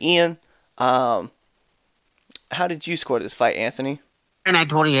 All for Ian. How did you score this fight, Anthony?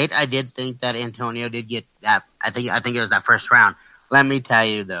 29-28. I did think that Antonio did get that. I think it was that first round. Let me tell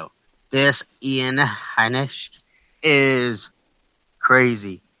you though, this Ian Heinisch is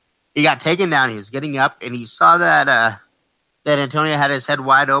crazy. He got taken down. He was getting up, and he saw that Antonio had his head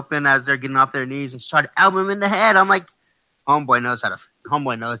wide open as they're getting off their knees and started elbowing him in the head. I'm like, Homeboy's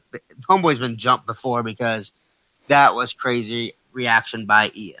been jumped before, because that was crazy reaction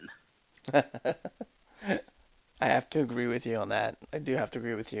by Ian. I have to agree with you on that. I do have to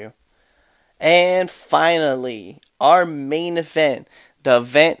agree with you. And finally, our main event, the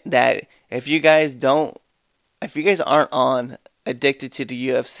event that if you guys aren't on Addicted to the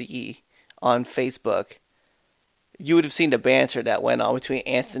UFC on Facebook, you would have seen the banter that went on between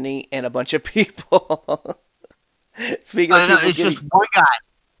Anthony and a bunch of people. Speaking of it's just one guy.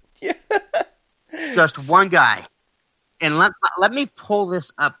 Yeah. Just one guy. And let me pull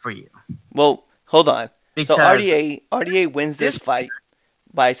this up for you. Well, hold on. Because so RDA wins this fight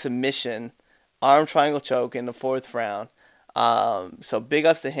by submission, arm triangle choke in the 4th round. So big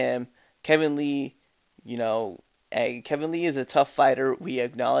ups to him. Kevin Lee, Kevin Lee is a tough fighter. We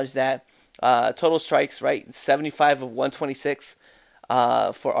acknowledge that. Total strikes, right? 75 of 126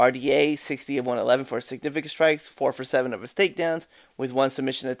 for RDA, 60 of 111 for significant strikes, 4 for 7 of his takedowns with 1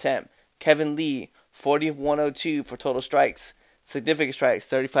 submission attempt. Kevin Lee, 40 of 102 for total strikes, significant strikes,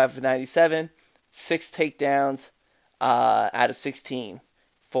 35 of 97, 6 takedowns out of 16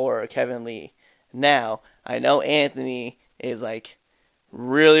 for Kevin Lee. Now, I know Anthony is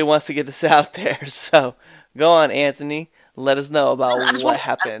really wants to get this out there, so go on, Anthony. Let us know about what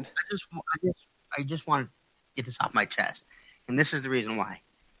happened. I just want to get this off my chest, and this is the reason why.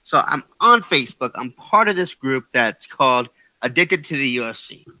 So I'm on Facebook. I'm part of this group that's called Addicted to the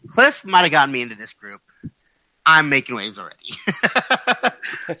UFC. Cliff might have gotten me into this group. I'm making waves already.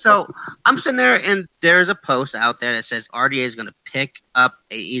 So I'm sitting there, and there's a post out there that says RDA is going to pick up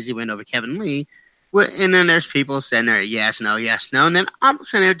a easy win over Kevin Lee. And then there's people sitting there, yes, no. And then I'm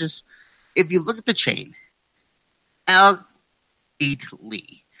sitting there just, if you look at the chain, Al beat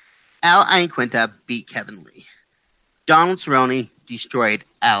Lee. Al Iaquinta beat Kevin Lee. Donald Cerrone destroyed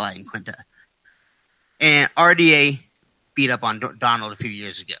Al Iaquinta. And RDA beat up on Donald a few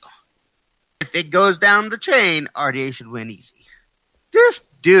years ago. If it goes down the chain, RDA should win easy. This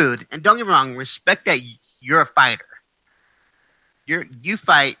dude, and don't get me wrong, respect that you're a fighter. You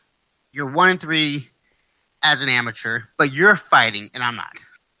fight, you're 1-3 as an amateur, but you're fighting, and I'm not.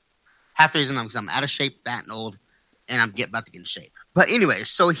 Half the reason I'm because I'm out of shape, fat, and old, and I'm about to get in shape. But anyway,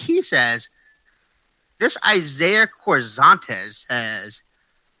 so he says, this Isaiah Corzantes says,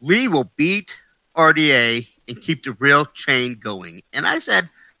 Lee will beat RDA and keep the real chain going. And I said,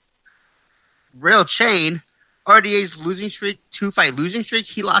 real chain? RDA's losing streak, 2-fight losing streak,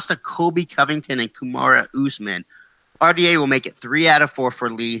 he lost to Colby Covington and Kumara Usman. RDA will make it 3 out of 4 for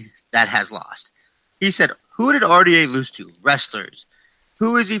Lee that has lost. He said, who did RDA lose to? Wrestlers.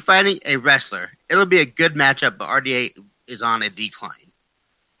 Who is he fighting? A wrestler. It'll be a good matchup, but RDA is on a decline.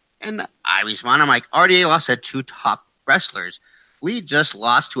 And I respond, I'm like, RDA lost to 2 top wrestlers. Lee just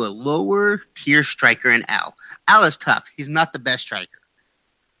lost to a lower tier striker in Al. Al is tough. He's not the best striker.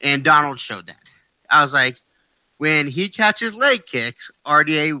 And Donald showed that. I was like, when he catches leg kicks,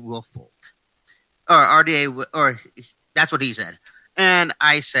 RDA will fold. Or RDA, or that's what he said. And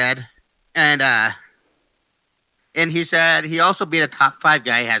I said, and he said he also beat a top 5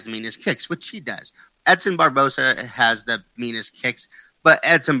 guy who has the meanest kicks, which he does. Edson Barboza has the meanest kicks, but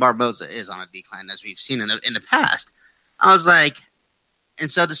Edson Barboza is on a decline, as we've seen in the past. I was like,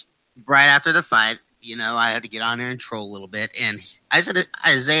 and so this, right after the fight, I had to get on there and troll a little bit, and I said,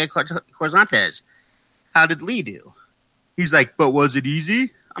 Isaiah Corzantes, how did Lee do? He's like, but was it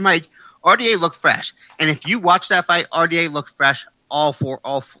easy? I'm like, RDA looked fresh, and if you watch that fight, RDA looked fresh all four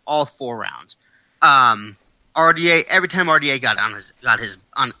rounds. RDA, every time RDA got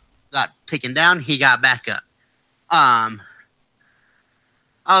taken down, he got back up. I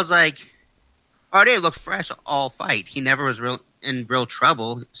was like, RDA looked fresh all fight. He never was in real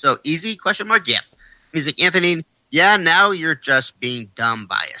trouble. So easy? Question mark. Yep. He's like, Anthony, yeah, now you're just being dumb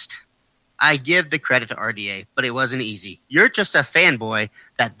biased. I give the credit to RDA, but it wasn't easy. You're just a fanboy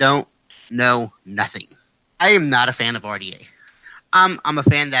that don't know nothing. I am not a fan of RDA. I'm a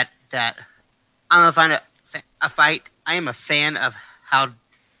fan that I'm a fan of a fight. I am a fan of how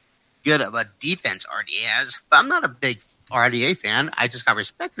good of a defense RDA has, but I'm not a big RDA fan. I just got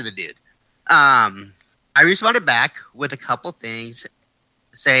respect for the dude. I responded back with a couple things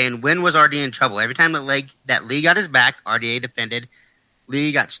saying, when was RDA in trouble? Every time that Lee got his back, RDA defended.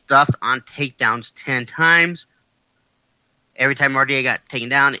 Lee got stuffed on takedowns 10 times. Every time RDA got taken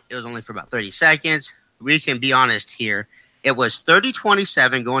down, it was only for about 30 seconds. We can be honest here. It was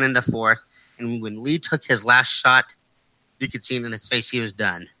 30-27 going into fourth, and when Lee took his last shot, you could see in his face he was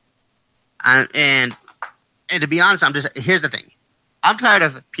done. And to be honest, here's the thing. I'm tired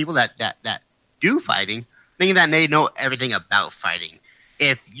of people that do fighting thinking that they know everything about fighting.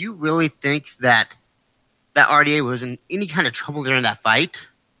 If you really think that RDA was in any kind of trouble during that fight,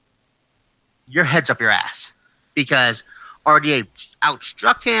 your head's up your ass. Because RDA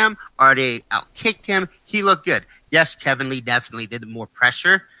outstruck him, RDA outkicked him, he looked good. Yes, Kevin Lee definitely did more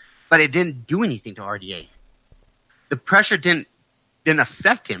pressure, but it didn't do anything to RDA. The pressure didn't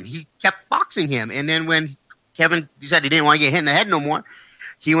affect him. He kept boxing him, and then when Kevin decided he didn't want to get hit in the head no more,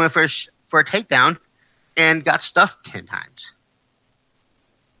 he went for a takedown and got stuffed 10 times.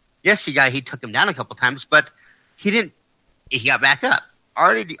 Yes, he took him down a couple times, but he got back up.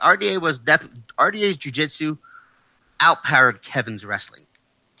 RDA's jiu-jitsu outpowered Kevin's wrestling.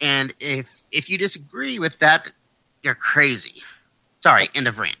 And if you disagree with that, you're crazy. Sorry, end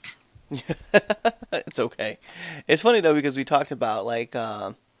of rant. It's okay. It's funny though, because we talked about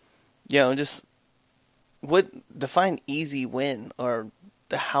just what define easy win, or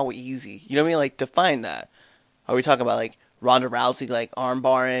how easy. You know what I mean? Like, define that. Are we talking about like Ronda Rousey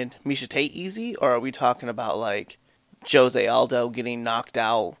armbarring Miesha Tate easy, or are we talking about like Jose Aldo getting knocked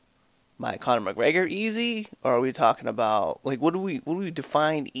out by Conor McGregor easy, or are we talking about like what do we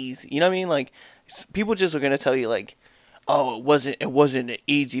define easy? You know what I mean? Like, people just are gonna tell you like, oh, it wasn't an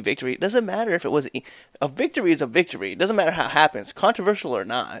easy victory. It doesn't matter if it wasn't. A victory is a victory. It doesn't matter how it happens, controversial or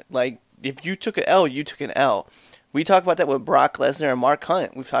not. Like, if you took an L, you took an L. We talked about that with Brock Lesnar and Mark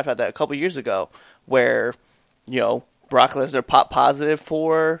Hunt. We've talked about that a couple years ago, where Brock Lesnar popped positive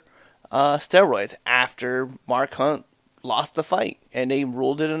for steroids after Mark Hunt lost the fight, and they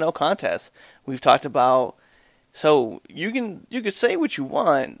ruled it a no contest. We've talked about, so you could say what you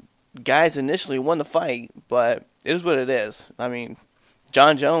want. Guys initially won the fight, but it is what it is. I mean,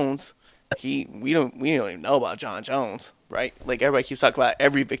 John Jones, we don't even know about John Jones, right? Like, everybody keeps talking about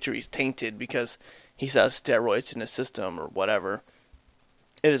every victory is tainted because he has steroids in his system or whatever.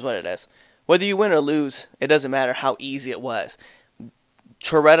 It is what it is. Whether you win or lose, it doesn't matter how easy it was.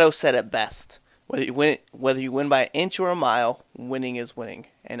 Toretto said it best. Whether you win by an inch or a mile, winning is winning,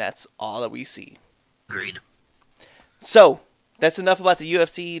 and that's all that we see. Agreed. So that's enough about the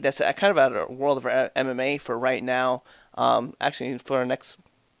UFC. That's kind of about the world of MMA for right now. Actually, for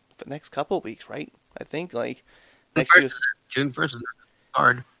the next couple of weeks, right? I think June 1st is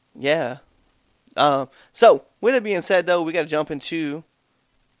hard. Yeah. So with it being said, though, we got to jump into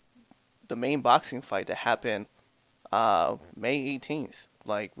the main boxing fight that happened May 18th.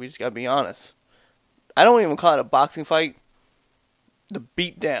 Like, we just got to be honest. I don't even call it a boxing fight. The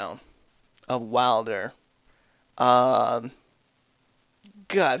beatdown of Wilder. God,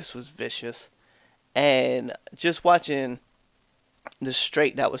 this was vicious. And just watching the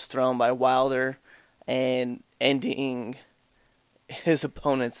straight that was thrown by Wilder and ending his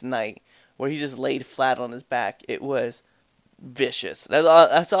opponent's night, where he just laid flat on his back, it was vicious.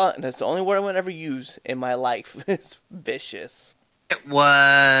 That's the only word I would ever use in my life. It's vicious. It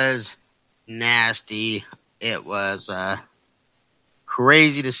was nasty. It was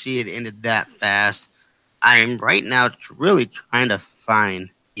crazy to see it ended that fast. I'm right now really trying to find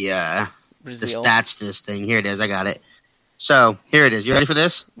the Brazil. stats to this thing. Here it is. I got it. So here it is. You ready for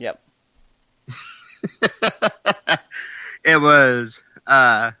this? Yep. It was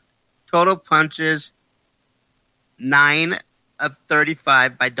total punches 9 of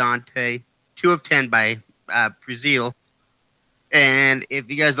 35 by Dante, 2 of 10 by Brazil. And if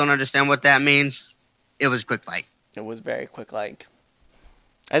you guys don't understand what that means, it was quick fight. It was very quick. Like,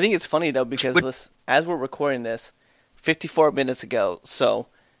 I think it's funny though because as we're recording this, 54 minutes ago, so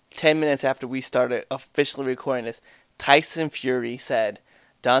 10 minutes after we started officially recording this, Tyson Fury said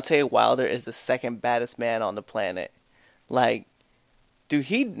Dante Wilder is the second baddest man on the planet. Like, dude,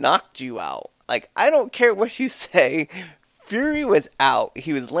 he knocked you out. Like, I don't care what you say. Fury was out.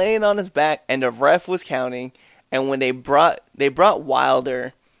 He was laying on his back, and the ref was counting. And when they brought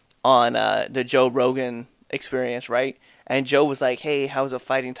Wilder on the Joe Rogan Experience, right? And Joe was like, "Hey, how's it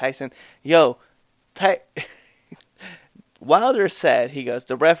fighting Tyson?" Yo, Wilder said, he goes,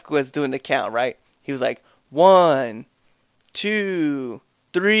 the ref was doing the count, right? He was like, 1, 2,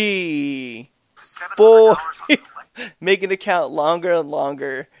 3, 4, making the count longer and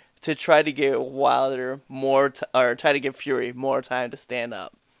longer to try to give Wilder or try to give Fury more time to stand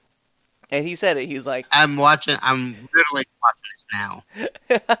up. And he said it. He's like, I'm literally watching this now.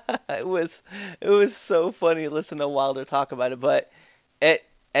 it was so funny to listen to Wilder talk about it. But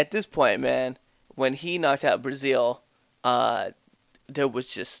at this point, man, when he knocked out Brazil, there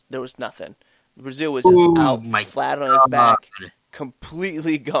was nothing. Brazil was just out flat on his back,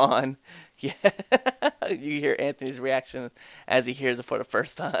 completely gone. Yeah, you hear Anthony's reaction as he hears it for the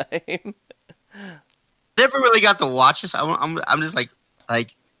first time. Never really got to watch this. I'm just like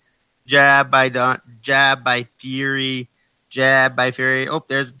jab by Fury, jab by Fury. Oh,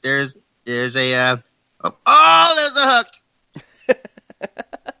 there's a there's a hook.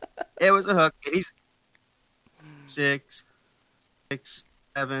 It was a hook. And he's 6,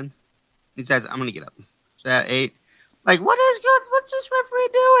 7. He says, "I'm gonna get up." 8. Like, what's this referee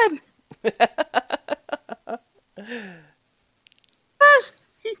doing?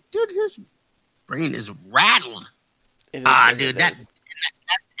 Dude, his brain is rattled. Dude,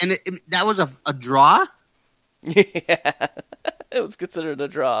 that was a draw. Yeah, it was considered a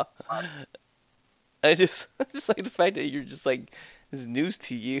draw. I just like the fact that you're just like, this is news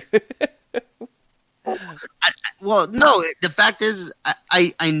to you. Well, no, the fact is,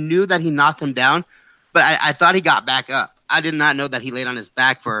 I knew that he knocked him down, but I thought he got back up. I did not know that he laid on his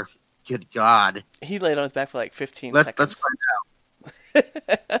back for, good God. He laid on his back for like 15 seconds. Let's find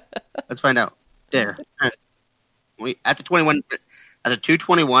out. Let's find out. There. At the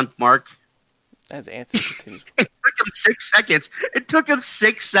 2:21 mark. As Anthony continues. It took him 6 seconds. It took him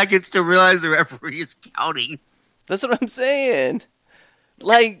 6 seconds to realize the referee is counting. That's what I'm saying.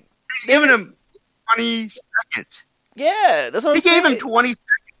 Like, he's giving him 20 seconds. Yeah, that's what I'm saying. He gave him 20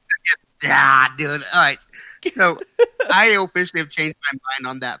 seconds. Dude. All right. So I officially have changed my mind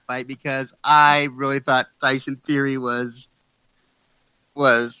on that fight because I really thought Tyson Fury was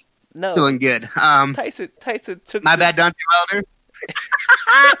feeling good. Tyson took my bad, Dante Wilder.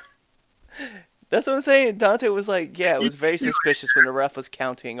 That's what I'm saying. Dante was like, yeah, it was very suspicious when the ref was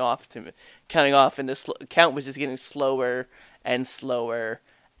counting off, and the count was just getting slower and slower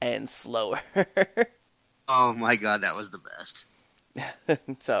and slower. Oh my God, that was the best.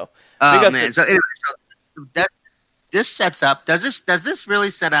 So, man. So anyway, this sets up. Does this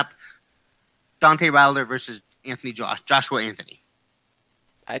really set up Dante Wilder versus Joshua Anthony?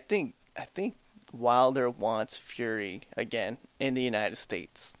 I think Wilder wants Fury again in the United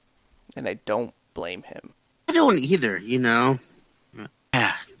States, and I don't blame him. I don't either.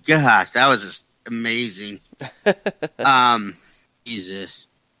 Gosh, that was just amazing. Jesus,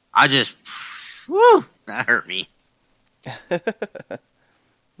 that hurt me.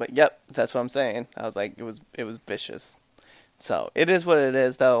 But yep, that's what I'm saying. I was like, it was vicious. So it is what it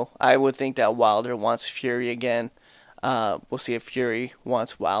is, though. I would think that Wilder wants Fury again. We'll see if Fury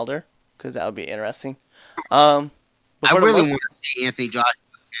wants Wilder, because that would be interesting. I really want to see Anthony Joshua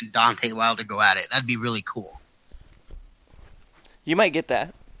and Dante Wilder go at it. That'd be really cool. You might get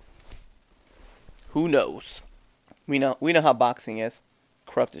that. Who knows? We know how boxing is.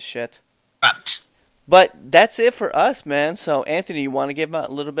 Corrupt as shit. Corrupt. But that's it for us, man. So, Anthony, you want to give a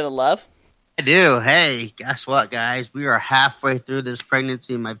little bit of love? I do. Hey, guess what, guys? We are halfway through this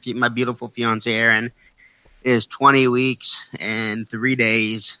pregnancy. My beautiful fiance, Erin, is 20 weeks and 3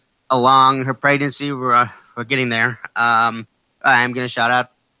 days along her pregnancy. We're getting there. I'm going to shout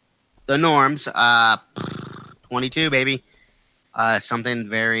out the norms. 22, baby. Something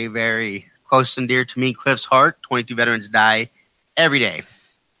very, very close and dear to me, Cliff's heart. 22 veterans die every day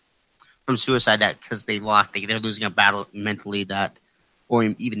from suicide that because they lost, they're losing a battle mentally that, or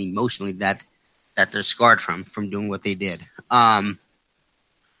even emotionally that they're scarred from doing what they did. I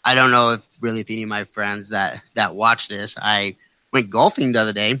don't know if any of my friends that watch this. I went golfing the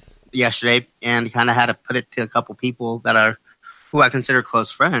other day, yesterday, and kind of had to put it to a couple people that are who I consider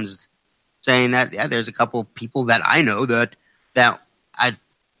close friends, saying that there's a couple people that I know that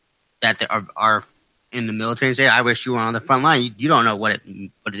are in the military and say, I wish you were on the front line. You don't know what it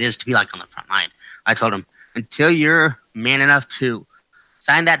is to be like on the front line. I told them, until you're man enough to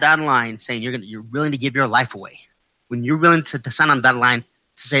sign that dotted line saying you're willing to give your life away, when you're willing to sign on the dotted line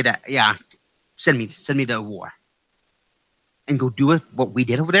to say that, yeah, send me to war and go do it, what we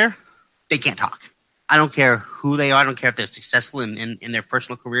did over there, they can't talk. I don't care who they are. I don't care if they're successful in their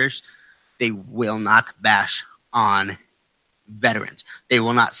personal careers. They will not bash on veterans. They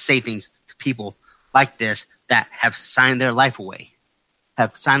will not say things to people like this that have signed their life away,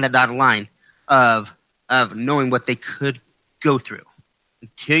 have signed that dotted line of knowing what they could go through.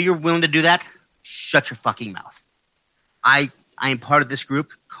 Until you're willing to do that, shut your fucking mouth. I am part of this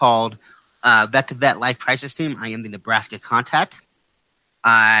group called Vet to Vet Life Crisis Team. I am the Nebraska contact.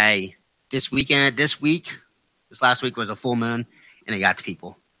 This last week was a full moon, and I got to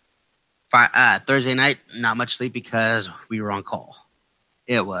people. Thursday night, not much sleep because we were on call.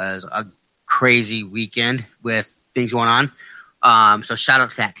 It was a crazy weekend with things going on. So shout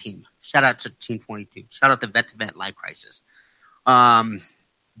out to that team. Shout out to Team 22. Shout out to Vet Life Crisis.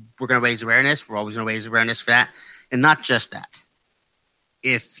 We're going to raise awareness. We're always going to raise awareness for that. And not just that.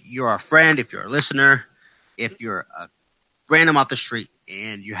 If you're a friend, if you're a listener, if you're a random off the street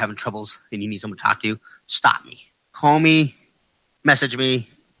and you're having troubles and you need someone to talk to, stop me. Call me, message me,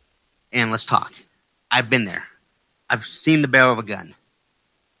 and let's talk. I've been there. I've seen the barrel of a gun.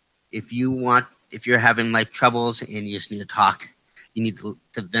 If you're having life troubles and you just need to talk, you need to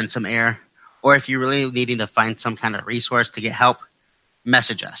vent some air, or if you're really needing to find some kind of resource to get help,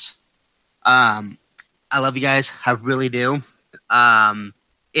 message us. I love you guys. I really do.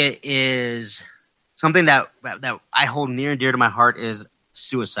 It is something that I hold near and dear to my heart is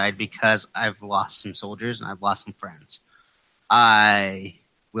suicide, because I've lost some soldiers and I've lost some friends. I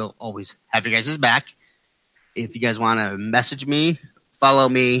will always have you guys' back. If you guys want to message me, follow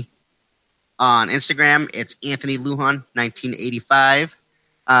me on Instagram. It's Anthony Lujan 1985.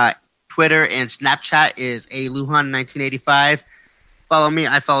 Twitter and Snapchat is A Lujan 1985. Follow me,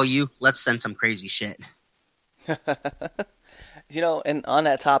 I follow you. Let's send some crazy shit. And on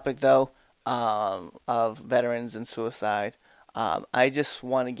that topic though, of veterans and suicide, I just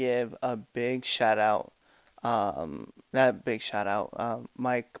want to give a big shout out. Not a big shout out.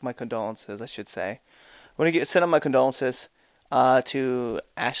 My condolences, I should say. I want to send out my condolences to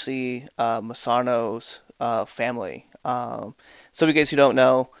Ashley Masarno's family. So, if you guys who don't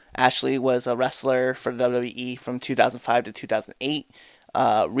know, Ashley was a wrestler for the WWE from 2005 to 2008.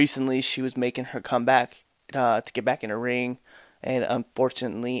 Recently, she was making her comeback to get back in the ring, and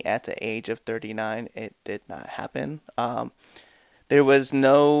unfortunately, at the age of 39, it did not happen. There was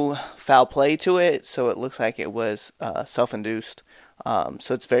no foul play to it, so it looks like it was self-induced. So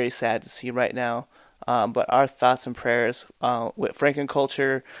it's very sad to see right now. But our thoughts and prayers with Franken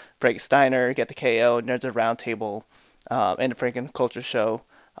Culture, Frank Steiner, Get the KO, Nerds of Roundtable, and the Franken Culture Show.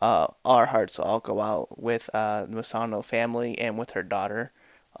 Our hearts all go out with the Masano family and with her daughter.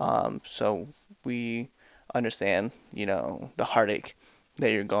 So we understand, the heartache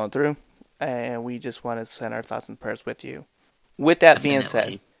that you're going through, and we just want to send our thoughts and prayers with you. With that being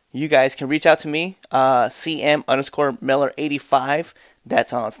said, you guys can reach out to me, CM_Miller85.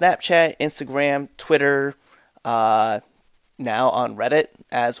 That's on Snapchat, Instagram, Twitter, now on Reddit,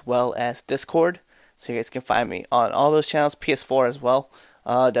 as well as Discord. So you guys can find me on all those channels, PS4 as well.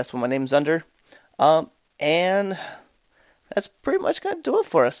 That's what my name's under. And that's pretty much going to do it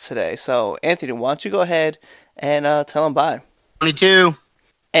for us today. So, Anthony, why don't you go ahead and tell them bye. 22.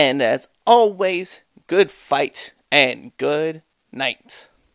 And as always, good fight and good night.